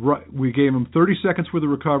then we gave him 30 seconds worth of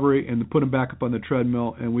recovery and then put him back up on the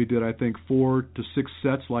treadmill, and we did, I think, 4 to 6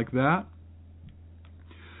 sets like that.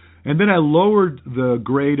 And then I lowered the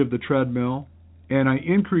grade of the treadmill, and I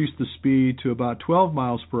increased the speed to about 12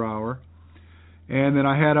 miles per hour. And then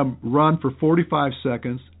I had him run for 45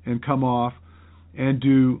 seconds and come off and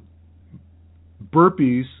do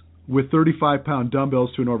burpees with 35-pound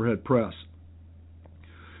dumbbells to an overhead press.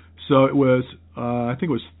 So it was, I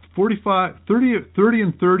think it was 30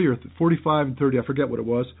 and 30 or 45 and 30, I forget what it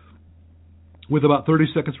was, with about 30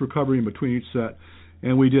 seconds recovery in between each set.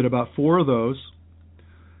 And we did about 4 of those.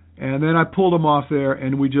 And then I pulled him off there,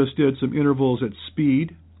 and we just did some intervals at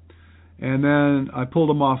speed. And then I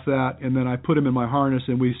pulled him off that, and then I put him in my harness,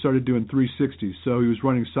 and we started doing 360s. So he was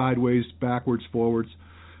running sideways, backwards, forwards.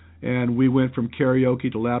 And we went from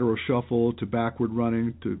karaoke to lateral shuffle to backward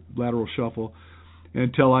running to lateral shuffle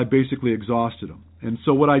until I basically exhausted him. And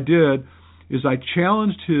so what I did is I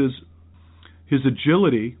challenged his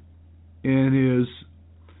agility and his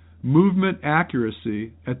movement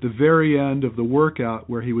accuracy at the very end of the workout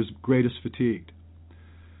where he was greatest fatigued.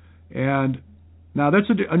 And now that's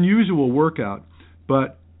an unusual workout,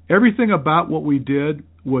 but everything about what we did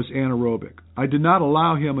was anaerobic. I did not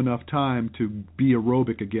allow him enough time to be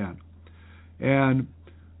aerobic again. And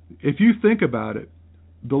if you think about it,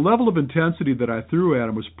 the level of intensity that I threw at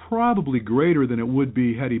him was probably greater than it would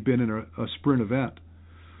be had he been in a sprint event.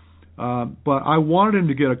 But I wanted him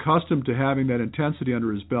to get accustomed to having that intensity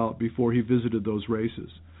under his belt before he visited those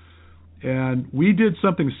races. And we did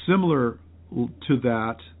something similar to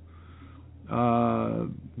that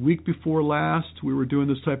week before last. We were doing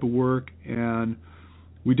this type of work, and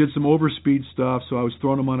we did some overspeed stuff, so I was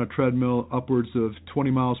throwing him on a treadmill upwards of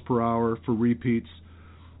 20 miles per hour for repeats.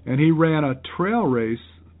 And he ran a trail race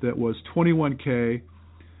that was 21K.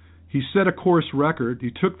 He set a course record. He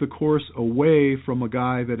took the course away from a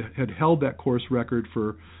guy that had held that course record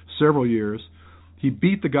for several years. He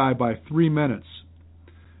beat the guy by 3 minutes.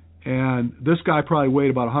 And this guy probably weighed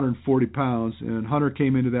about 140 pounds, and Hunter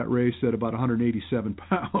came into that race at about 187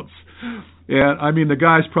 pounds. And, I mean, the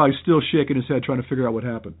guy's probably still shaking his head trying to figure out what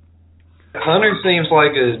happened. Hunter seems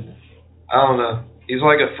like he's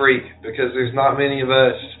like a freak, because there's not many of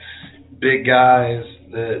us big guys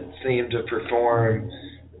that seem to perform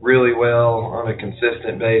really well on a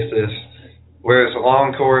consistent basis, whether it's a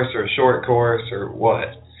long course or a short course or what.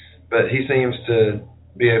 But he seems to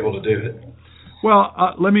be able to do it. Well,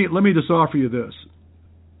 let me just offer you this.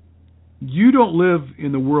 You don't live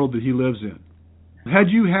in the world that he lives in. Had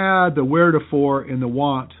you had the wherewithal and the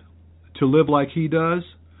want to live like he does,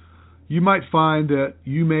 you might find that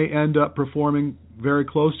you may end up performing very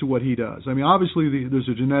close to what he does. I mean, obviously there's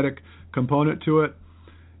a genetic component to it,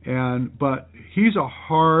 but he's a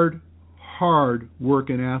hard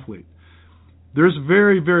working athlete. There's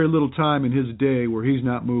very, very little time in his day where he's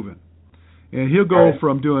not moving. And he'll go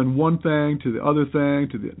from doing one thing to the other thing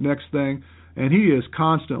to the next thing, and he is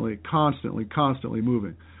constantly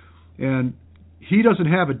moving. And he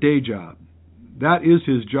doesn't have a day job. That is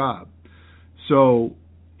his job. So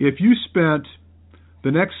if you spent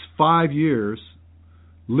the next 5 years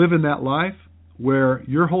living that life where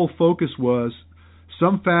your whole focus was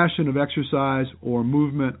some fashion of exercise or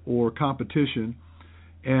movement or competition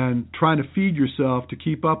and trying to feed yourself to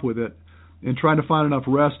keep up with it and trying to find enough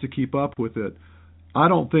rest to keep up with it, I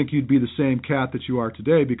don't think you'd be the same cat that you are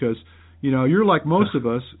today because, you're like most of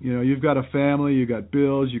us. You've got a family, you've got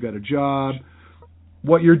bills, you've got a job.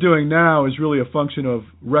 What you're doing now is really a function of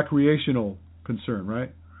recreational concern,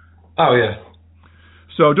 right? Oh, yeah.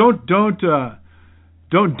 So don't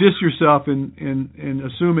diss yourself in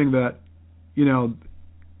assuming that,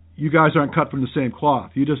 you guys aren't cut from the same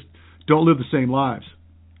cloth. You just don't live the same lives.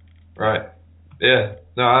 Right. Yeah.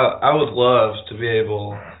 No, I would love to be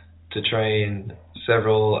able to train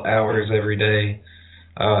several hours every day.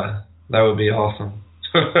 That would be awesome.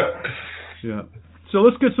 Yeah. So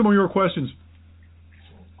let's get some of your questions.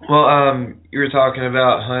 Well, you were talking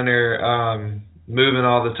about Hunter moving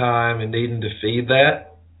all the time and needing to feed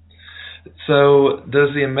that. So does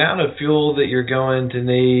the amount of fuel that you're going to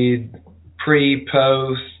need pre,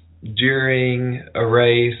 post, during a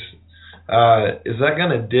race, is that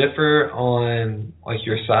going to differ on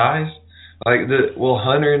your size? Will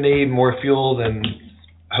Hunter need more fuel than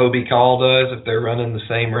Hobie Call does if they're running the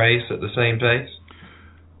same race at the same pace?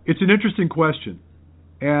 It's an interesting question.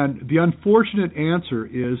 And the unfortunate answer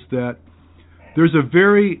is that there's a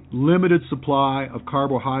very limited supply of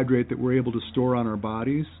carbohydrate that we're able to store on our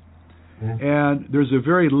bodies. Mm-hmm. And there's a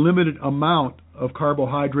very limited amount of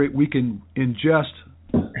carbohydrate we can ingest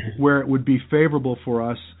where it would be favorable for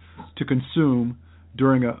us to consume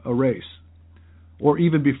during a race or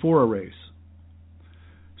even before a race.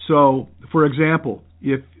 So, for example,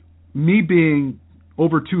 if me being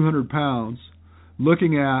over 200 pounds,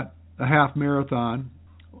 looking at a half marathon,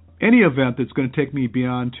 any event that's going to take me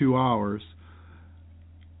beyond 2 hours,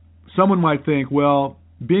 someone might think, well,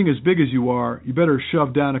 being as big as you are, you better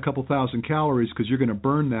shove down a couple thousand calories because you're going to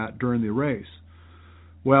burn that during the race.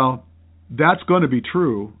 Well, that's going to be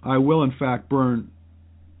true. I will, in fact, burn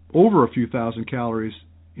over a few thousand calories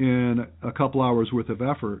in a couple hours worth of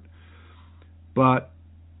effort. But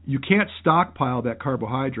you can't stockpile that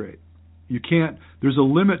carbohydrate. You can't. There's a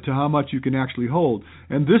limit to how much you can actually hold.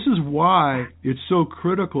 And this is why it's so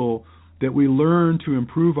critical that we learn to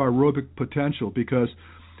improve our aerobic potential, because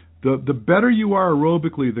the better you are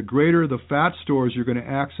aerobically, the greater the fat stores you're going to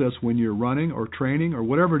access when you're running or training or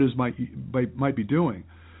whatever it is might be doing.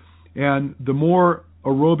 And the more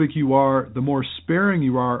aerobic you are, the more sparing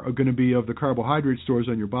you are going to be of the carbohydrate stores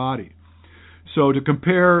on your body. So to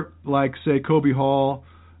compare, like, say, Kobe Hall,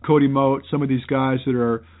 Cody Moat, some of these guys that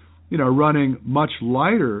are, running much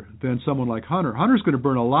lighter than someone like Hunter. Hunter's going to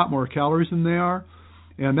burn a lot more calories than they are,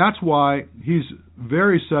 and that's why he's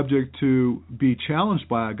very subject to be challenged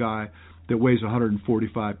by a guy that weighs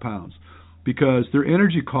 145 pounds, because their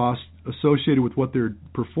energy cost associated with what they're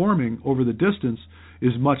performing over the distance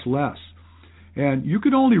is much less. And you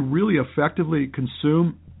could only really effectively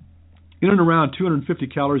consume in and around 250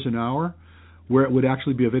 calories an hour where it would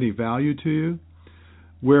actually be of any value to you.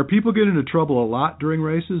 Where people get into trouble a lot during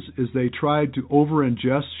races is they try to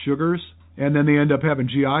over-ingest sugars, and then they end up having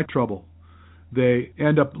GI trouble. They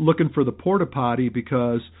end up looking for the porta potty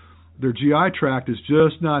because their GI tract is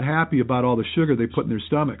just not happy about all the sugar they put in their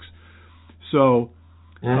stomachs. So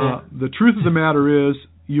the truth of the matter is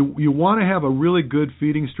you want to have a really good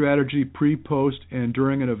feeding strategy pre, post, and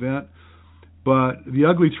during an event. But the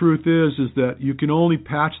ugly truth is that you can only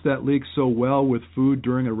patch that leak so well with food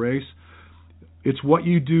during a race. It's what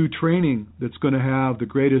you do training that's going to have the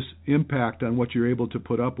greatest impact on what you're able to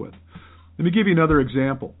put up with. Let me give you another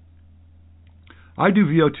example. I do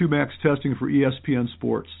VO2 max testing for ESPN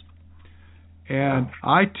Sports. And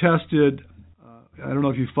I tested, I don't know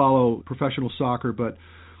if you follow professional soccer, but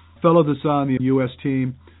a fellow that's on the U.S.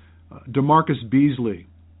 team, DeMarcus Beasley,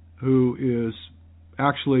 who is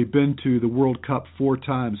actually been to the World Cup 4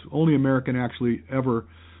 times, only American actually ever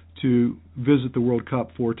to visit the World Cup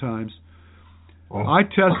 4 times. I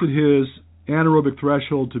tested his anaerobic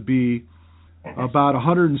threshold to be about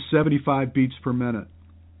 175 beats per minute.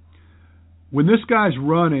 When this guy's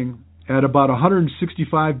running at about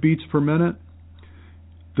 165 beats per minute,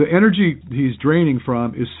 the energy he's draining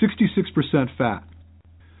from is 66% fat.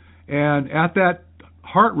 And at that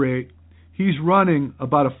heart rate, he's running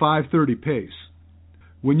about a 5:30 pace.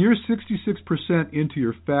 When you're 66% into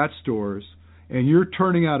your fat stores and you're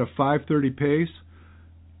turning out a 5:30 pace,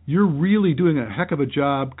 you're really doing a heck of a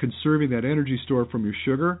job conserving that energy store from your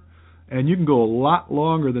sugar, and you can go a lot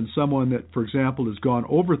longer than someone that, for example, has gone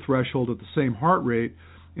over threshold at the same heart rate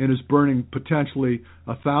and is burning potentially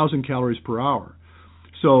 1,000 calories per hour.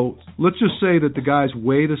 So let's just say that the guys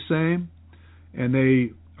weigh the same and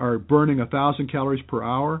they are burning 1,000 calories per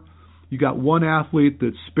hour. You got one athlete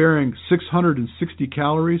that's sparing 660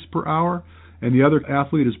 calories per hour, and the other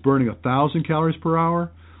athlete is burning 1,000 calories per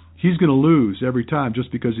hour. He's going to lose every time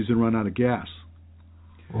just because he's going to run out of gas.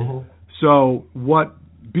 Mm-hmm. So what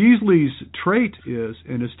Beasley's trait is,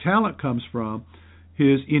 and his talent comes from,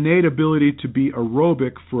 his innate ability to be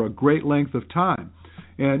aerobic for a great length of time.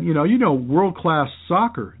 And, you know, world-class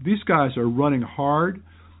soccer, these guys are running hard,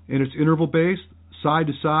 and it's interval-based, side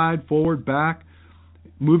to side, forward, back,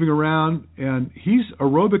 moving around, and he's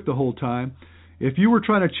aerobic the whole time. If you were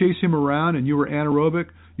trying to chase him around and you were anaerobic,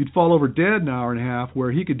 you'd fall over dead in an hour and a half,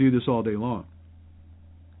 where he could do this all day long.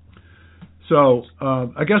 So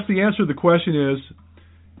I guess the answer to the question is,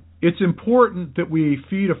 it's important that we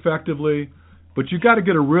feed effectively, but you've got to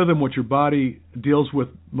get a rhythm what your body deals with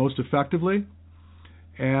most effectively.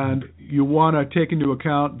 And you want to take into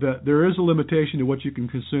account that there is a limitation to what you can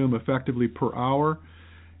consume effectively per hour,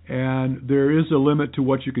 and there is a limit to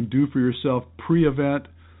what you can do for yourself pre-event.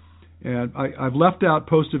 And I've left out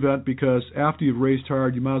post-event because after you've raced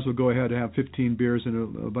hard, you might as well go ahead and have 15 beers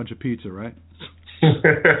and a bunch of pizza, right?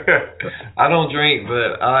 I don't drink,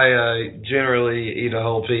 but I generally eat a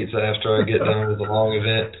whole pizza after I get done with a long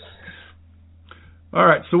event. All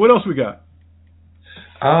right, so what else we got?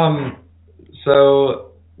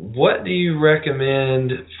 So what do you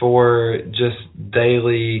recommend for just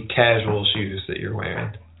daily casual shoes that you're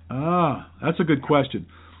wearing? That's a good question.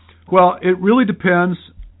 Well, it really depends.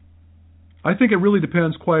 I think it really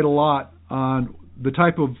depends quite a lot on the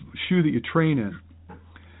type of shoe that you train in.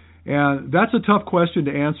 And that's a tough question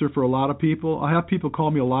to answer for a lot of people. I have people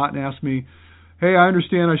call me a lot and ask me, hey, I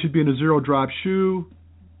understand I should be in a zero-drop shoe.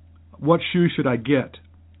 What shoe should I get?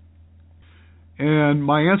 And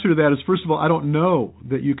my answer to that is, first of all, I don't know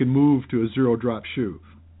that you can move to a zero-drop shoe.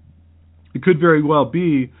 It could very well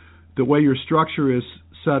be the way your structure is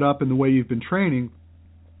set up and the way you've been training,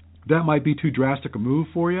 that might be too drastic a move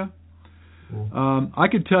for you. I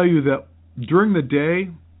could tell you that during the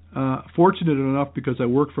day, fortunate enough because I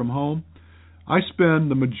work from home, I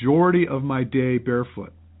spend the majority of my day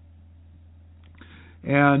barefoot.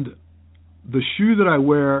 And the shoe that I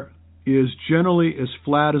wear is generally as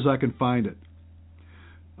flat as I can find it.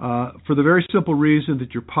 For the very simple reason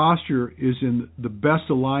that your posture is in the best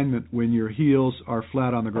alignment when your heels are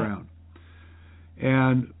flat on the ground.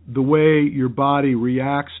 And the way your body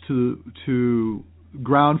reacts to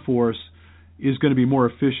ground force is going to be more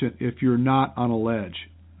efficient if you're not on a ledge.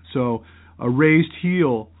 So a raised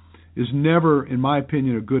heel is never, in my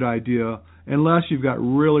opinion, a good idea unless you've got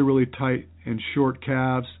really, really tight and short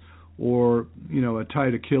calves or, a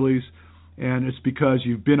tight Achilles, and it's because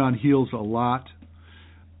you've been on heels a lot.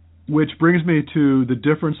 Which brings me to the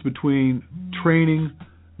difference between training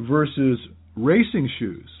versus racing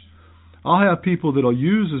shoes. I'll have people that'll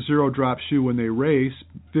use a zero-drop shoe when they race,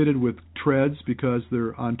 fitted with treads because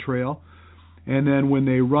they're on trail. And then when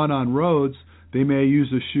they run on roads, they may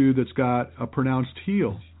use a shoe that's got a pronounced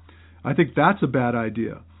heel. I think that's a bad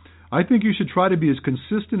idea. I think you should try to be as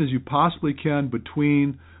consistent as you possibly can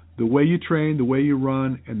between the way you train, the way you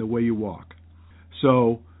run, and the way you walk.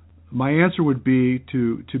 So my answer would be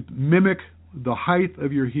to mimic the height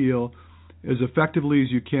of your heel as effectively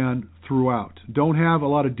as you can throughout. Don't have a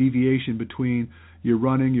lot of deviation between your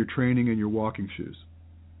running, your training, and your walking shoes.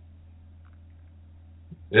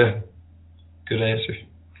 Yeah, good answer.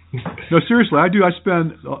 No, seriously, I do. I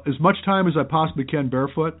spend as much time as I possibly can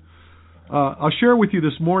barefoot. I'll share with you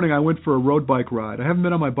this morning, I went for a road bike ride. I haven't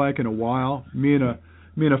been on my bike in a while. Me and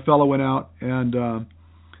a fellow went out, and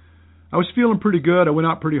I was feeling pretty good. I went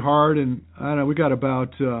out pretty hard, and I don't know, we got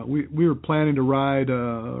about, we were planning to ride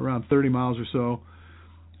around 30 miles or so.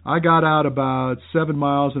 I got out about 7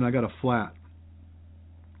 miles, and I got a flat.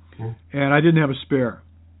 And I didn't have a spare.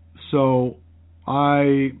 So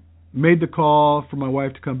I made the call for my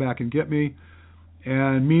wife to come back and get me.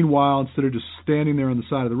 And meanwhile, instead of just standing there on the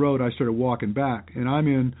side of the road, I started walking back. And I'm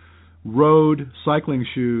in road cycling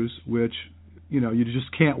shoes, which, you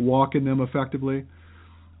just can't walk in them effectively.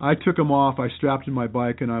 I took them off, I strapped in my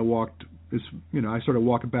bike, and I walked, I started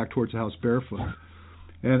walking back towards the house barefoot.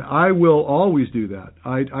 And I will always do that.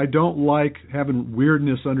 I don't like having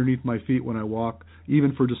weirdness underneath my feet when I walk,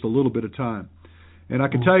 even for just a little bit of time. And I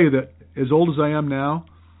can tell you that as old as I am now,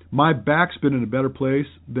 my back's been in a better place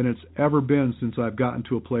than it's ever been since I've gotten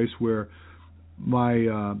to a place where my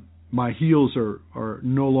heels are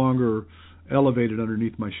no longer elevated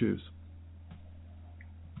underneath my shoes.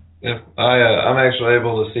 Yeah, I'm actually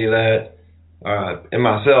able to see that in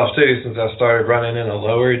myself too, since I started running in a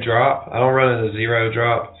lower drop. I don't run in a zero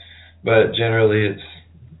drop, but generally it's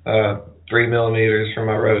 3 millimeters for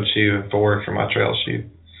my road shoe and 4 for my trail shoe.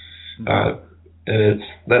 And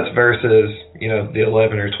that's versus the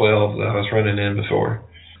 11 or 12 that I was running in before.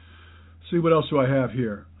 See, what else do I have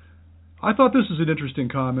here? I thought this was an interesting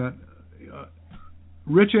comment.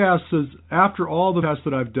 Rich asks, says, after all the tests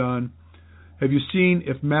that I've done, have you seen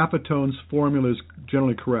if Maffetone's formula is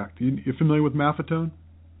generally correct? You're familiar with Maffetone?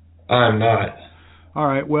 I'm not. All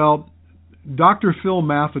right. Well, Dr. Phil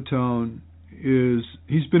Maffetone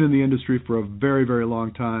he's been in the industry for a very, very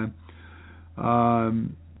long time.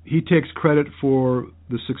 He takes credit for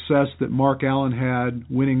the success that Mark Allen had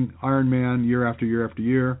winning Ironman year after year after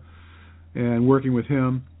year and working with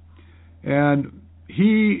him. And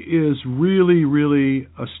he is really, really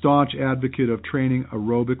a staunch advocate of training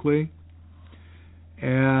aerobically.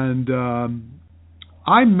 And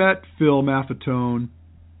I met Phil Maffetone,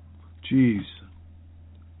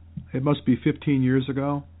 it must be 15 years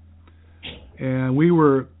ago. And we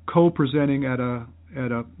were co-presenting at a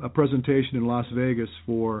presentation in Las Vegas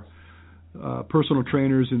for personal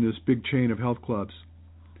trainers in this big chain of health clubs.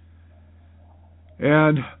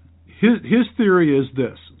 And his theory is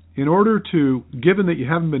this. In order to, given that you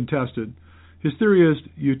haven't been tested, his theory is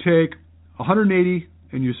you take 180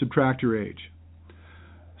 and you subtract your age.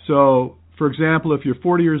 So, for example, if you're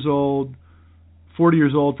 40 years old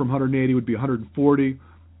from 180 would be 140.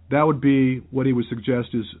 That would be what he would suggest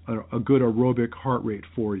is a good aerobic heart rate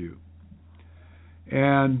for you.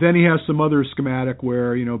 And then he has some other schematic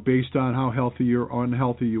where, based on how healthy or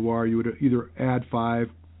unhealthy you are, you would either add 5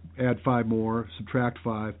 more, subtract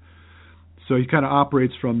 5. So he kind of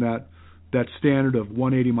operates from that standard of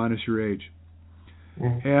 180 minus your age.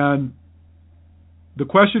 Mm-hmm. And the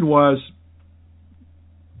question was,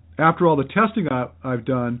 after all the testing I've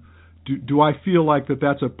done, do I feel like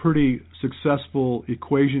that's a pretty successful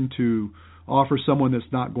equation to offer someone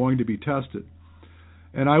that's not going to be tested?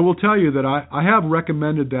 And I will tell you that I have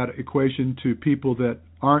recommended that equation to people that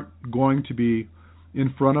aren't going to be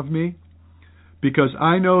in front of me, because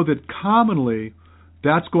I know that commonly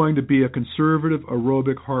that's going to be a conservative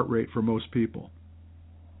aerobic heart rate for most people.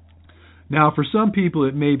 Now, for some people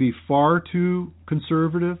it may be far too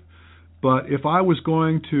conservative, but if I was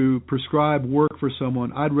going to prescribe work for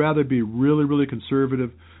someone, I'd rather be really, really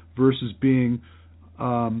conservative versus being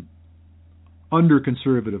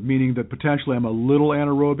under-conservative, meaning that potentially I'm a little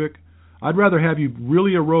anaerobic. I'd rather have you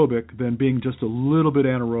really aerobic than being just a little bit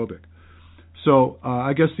anaerobic. So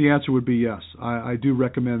I guess the answer would be yes. I do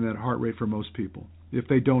recommend that heart rate for most people if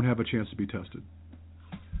they don't have a chance to be tested.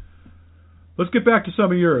 Let's get back to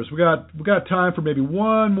some of yours. We got time for maybe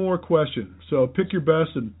one more question. So pick your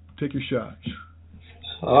best and take your shot.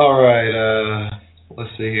 All right.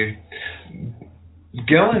 Let's see here.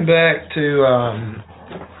 Going back to,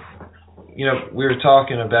 we were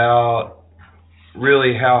talking about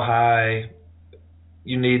really how high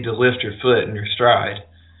you need to lift your foot in your stride.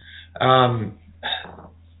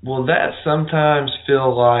 Will that sometimes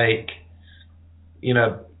feel like,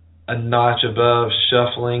 a notch above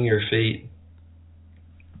shuffling your feet?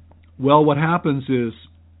 Well, what happens is,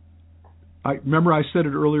 I said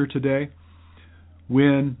it earlier today,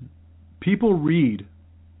 when people read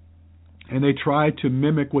and they try to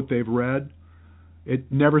mimic what they've read,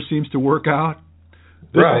 it never seems to work out.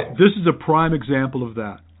 This is a prime example of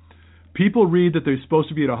that. People read that they're supposed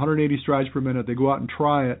to be at 180 strides per minute. They go out and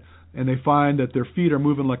try it, and they find that their feet are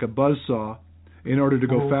moving like a buzzsaw in order to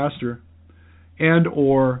go faster. And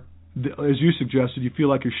or, as you suggested, you feel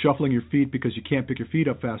like you're shuffling your feet because you can't pick your feet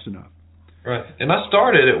up fast enough. Right. And I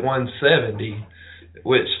started at 170,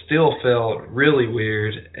 which still felt really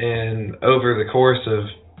weird. And over the course of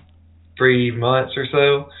 3 months or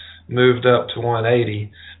so, moved up to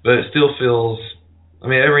 180. But it still feels,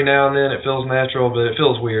 every now and then it feels natural, but it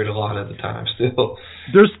feels weird a lot of the time still.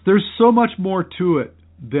 There's so much more to it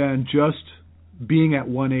than just being at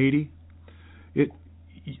 180.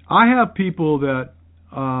 I have people that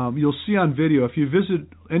you'll see on video. If you visit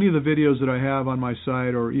any of the videos that I have on my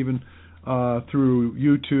site, or even through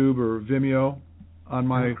YouTube or Vimeo on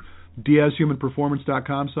my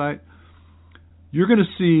DiazHumanPerformance.com site, you're going to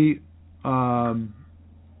see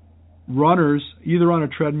runners either on a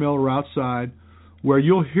treadmill or outside where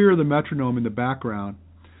you'll hear the metronome in the background,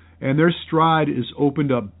 and their stride is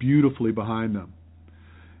opened up beautifully behind them.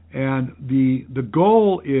 And the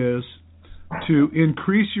goal is to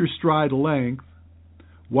increase your stride length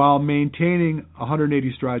while maintaining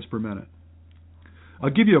 180 strides per minute. I'll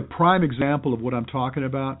give you a prime example of what I'm talking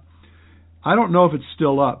about. I don't know if it's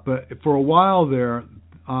still up, but for a while there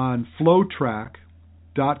on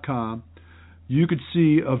flowtrack.com, you could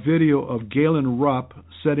see a video of Galen Rupp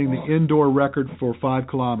setting the indoor record for 5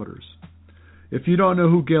 kilometers. If you don't know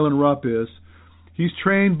who Galen Rupp is, he's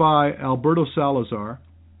trained by Alberto Salazar,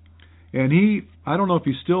 and I don't know if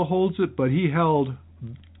he still holds it, but he held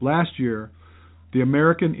last year the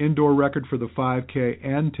American indoor record for the 5K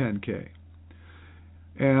and 10K.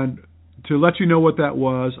 And to let you know what that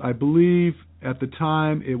was, I believe at the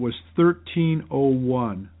time it was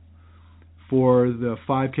 13:01 for the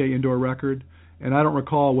 5K indoor record, and I don't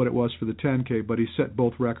recall what it was for the 10K, but he set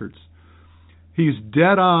both records. He's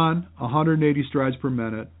dead on 180 strides per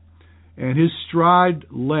minute, and his stride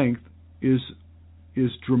length is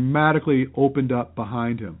dramatically opened up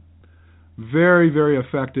behind him. Very, very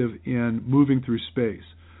effective in moving through space.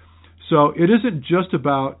 So it isn't just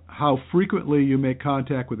about how frequently you make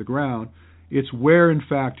contact with the ground, it's where in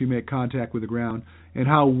fact you make contact with the ground and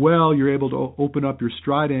how well you're able to open up your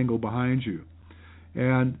stride angle behind you.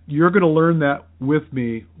 And you're going to learn that with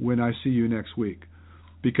me when I see you next week,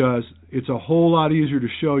 because it's a whole lot easier to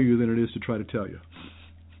show you than it is to try to tell you.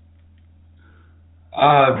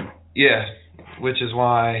 Yeah, which is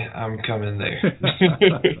why I'm coming there.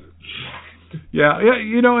 Yeah,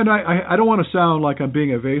 you know, and I don't want to sound like I'm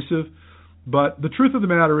being evasive, but the truth of the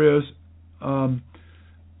matter is,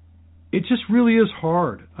 it just really is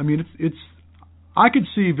hard. I mean, I could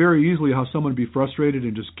see very easily how someone would be frustrated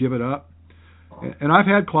and just give it up. And I've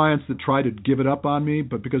had clients that try to give it up on me,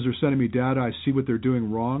 but because they're sending me data, I see what they're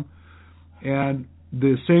doing wrong. And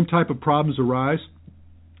the same type of problems arise.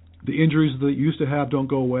 The injuries that they used to have don't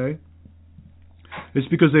go away. It's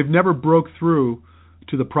because they've never broke through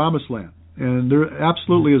to the promised land. And there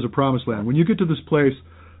absolutely is a promised land. When you get to this place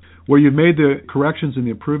where you've made the corrections and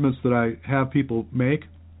the improvements that I have people make,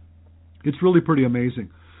 it's really pretty amazing.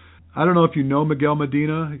 I don't know if you know Miguel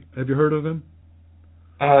Medina. Have you heard of him?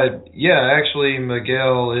 Yeah, actually,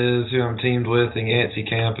 Miguel is who I'm teamed with in Yancey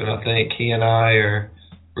Camp, and I think he and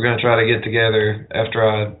we're going to try to get together after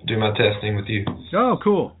I do my testing with you. Oh,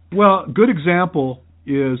 cool. Well, good example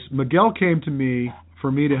is Miguel came to me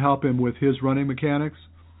for me to help him with his running mechanics.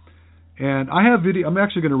 And I have video. I'm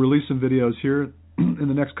actually going to release some videos here in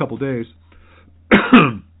the next couple days.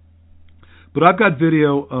 But I've got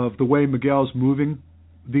video of the way Miguel's moving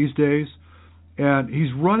these days, and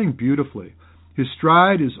he's running beautifully. His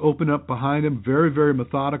stride is open up behind him very, very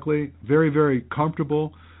methodically, very, very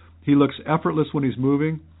comfortable. He looks effortless when he's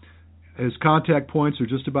moving. His contact points are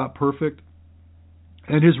just about perfect.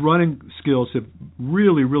 And his running skills have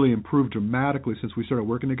really, really improved dramatically since we started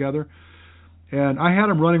working together. And I had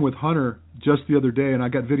him running with Hunter just the other day, and I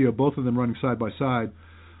got video of both of them running side by side.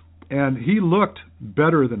 And he looked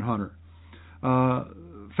better than Hunter.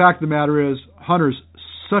 Fact of the matter is, Hunter's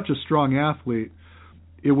such a strong athlete,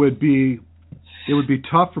 it would be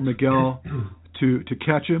tough for Miguel to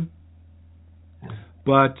catch him.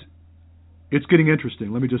 But it's getting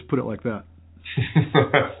interesting. Let me just put it like that.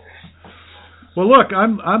 Well, look,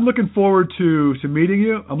 I'm looking forward to meeting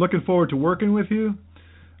you. I'm looking forward to working with you.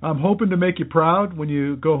 I'm hoping to make you proud when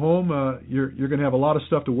you go home. You're going to have a lot of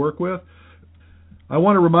stuff to work with. I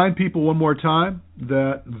want to remind people one more time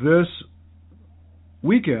that this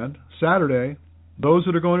weekend, Saturday, those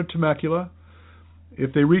that are going to Temecula,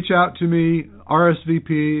 if they reach out to me,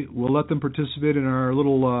 RSVP, we'll let them participate in our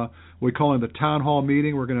little, we call it the town hall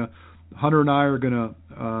meeting. Hunter and I are going to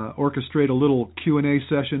orchestrate a little Q&A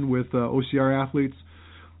session with OCR athletes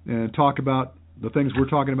and talk about the things we're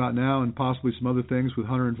talking about now and possibly some other things with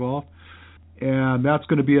Hunter involved. And that's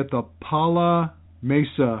going to be at the Pala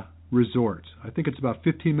Mesa Resort. I think it's about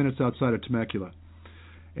 15 minutes outside of Temecula.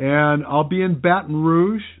 And I'll be in Baton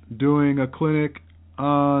Rouge doing a clinic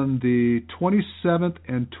on the 27th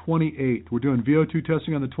and 28th. We're doing VO2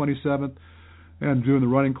 testing on the 27th and doing the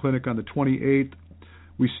running clinic on the 28th.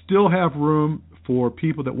 We still have room for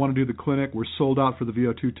people that want to do the clinic. We're sold out for the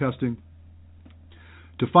VO2 testing.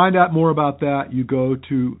 To find out more about that, you go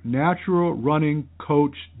to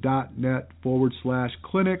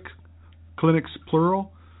naturalrunningcoach.net/clinic, clinics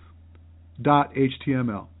plural,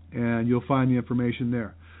 .html, and you'll find the information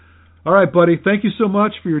there. All right, buddy. Thank you so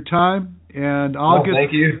much for your time, and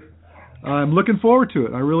thank you. I'm looking forward to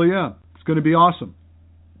it. I really am. It's going to be awesome.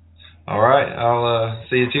 All right. I'll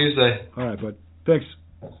see you Tuesday. All right, bud. Thanks.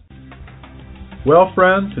 Well,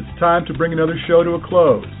 friends, it's time to bring another show to a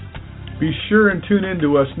close. Be sure and tune in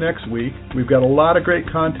to us next week. We've got a lot of great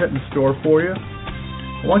content in store for you.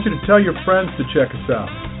 I want you to tell your friends to check us out.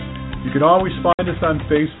 You can always find us on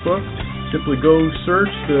Facebook. Simply go search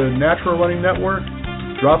the Natural Running Network.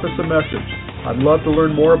 Drop us a message. I'd love to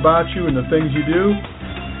learn more about you and the things you do.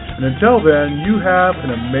 And until then, you have an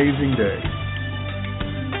amazing day.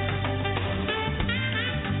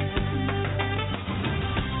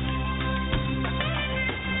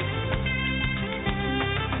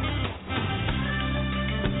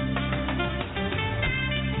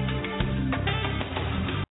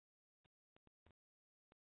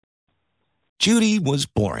 Judy was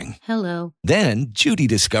boring. Hello. Then Judy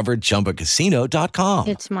discovered ChumbaCasino.com.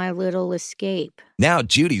 It's my little escape. Now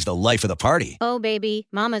Judy's the life of the party. Oh, baby,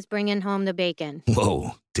 mama's bringing home the bacon.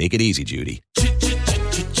 Whoa, take it easy, Judy.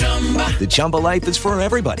 The Chumba life is for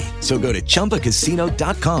everybody. So go to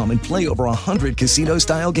ChumbaCasino.com and play over 100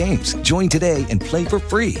 casino-style games. Join today and play for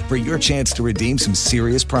free for your chance to redeem some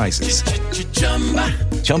serious prizes.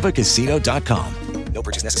 ChumbaCasino.com. No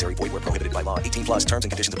purchase necessary. Void where prohibited by law. 18+ terms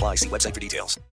and conditions apply. See website for details.